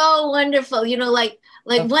so wonderful. You know, like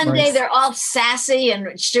one day they're all sassy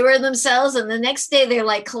and sure of themselves, and the next day they're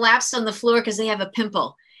like collapsed on the floor because they have a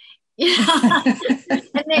pimple. You know,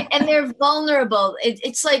 and they're vulnerable.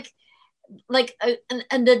 It's like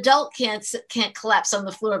an adult can't collapse on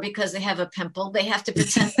the floor because they have a pimple. They have to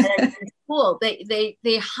pretend that it's cool. They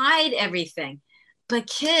hide everything, but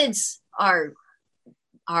kids are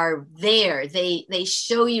there. They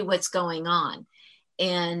show you what's going on,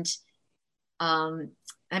 and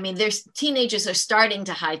I mean, there's teenagers are starting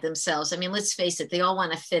to hide themselves. I mean, let's face it, they all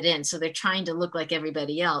want to fit in, so they're trying to look like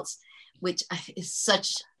everybody else, which is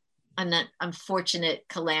such an unfortunate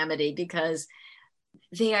calamity because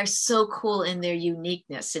they are so cool in their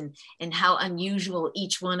uniqueness and how unusual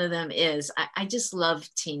each one of them is. I just love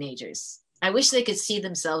teenagers. I wish they could see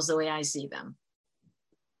themselves the way I see them.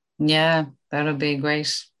 Yeah, that would be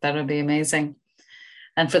great. That would be amazing.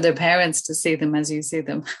 And for their parents to see them as you see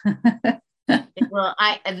them. Well,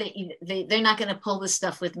 they're not going to pull the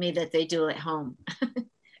stuff with me that they do at home.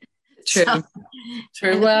 True. So,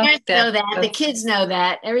 True. The parents know that. The kids know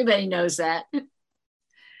that. Everybody knows that.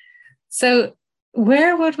 So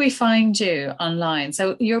where would we find you online?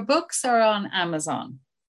 So your books are on Amazon.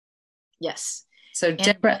 Yes. So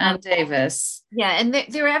Deborah Ann Davis. Yeah, and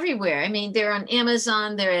they're everywhere. I mean, they're on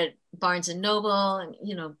Amazon. They're at Barnes and Noble, and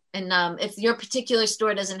if your particular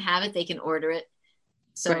store doesn't have it, they can order it.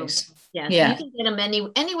 So Great. Yeah, so you can get them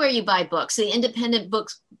anywhere you buy books. The independent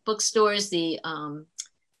bookstores, the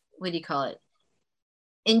what do you call it?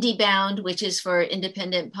 IndieBound, which is for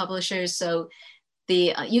independent publishers. So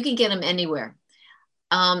you can get them anywhere.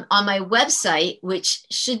 On my website, which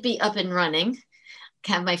should be up and running,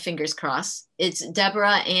 have my fingers crossed. It's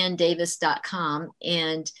DeborahAnnDavis.com,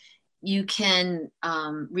 and you can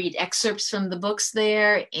read excerpts from the books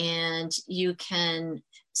there, and you can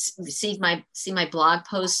see my blog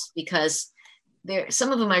posts because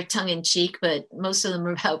some of them are tongue in cheek, but most of them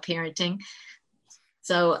are about parenting.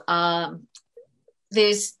 So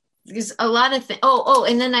there's a lot of things.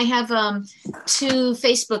 And then I have 2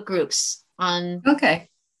 Facebook groups on. Okay.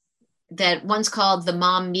 That one's called the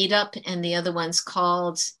Mom Meetup, and the other one's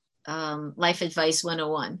called Life Advice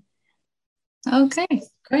 101. Okay,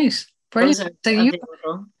 great. Brilliant. So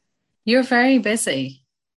you're very busy.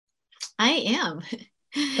 I am.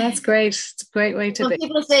 That's great. It's a great way to be.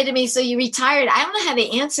 People say to me, so you retired? I don't know how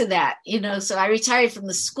to answer that. So I retired from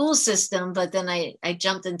the school system, but then I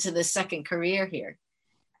jumped into the second career here.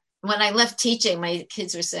 When I left teaching, my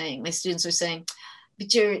students were saying,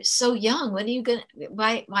 but you're so young.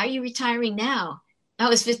 Why are you retiring now? I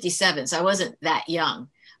was 57, so I wasn't that young.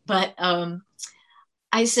 But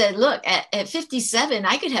I said, look, at 57,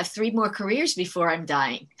 I could have 3 more careers before I'm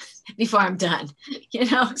done.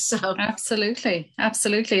 So Absolutely.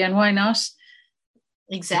 And why not?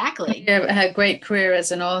 Exactly. You had a great career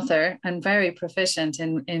as an author and very proficient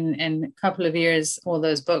in a couple of years. All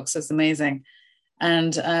those books is amazing.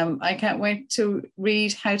 And I can't wait to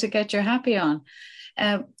read How to Get Your Happy On.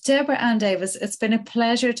 Deborah Ann Davis, it's been a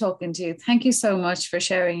pleasure talking to you. Thank you so much for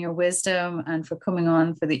sharing your wisdom and for coming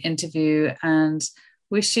on for the interview, and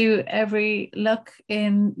wish you every luck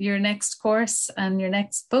in your next course and your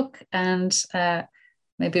next book. And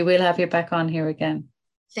maybe we'll have you back on here again.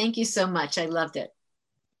 Thank you so much. I loved it.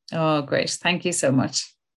 Oh, great. Thank you so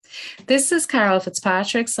much. This is Carol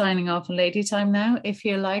Fitzpatrick signing off on Lady Time now. If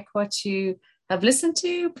you like what you have listened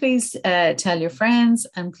to, please tell your friends,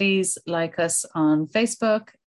 and please like us on Facebook,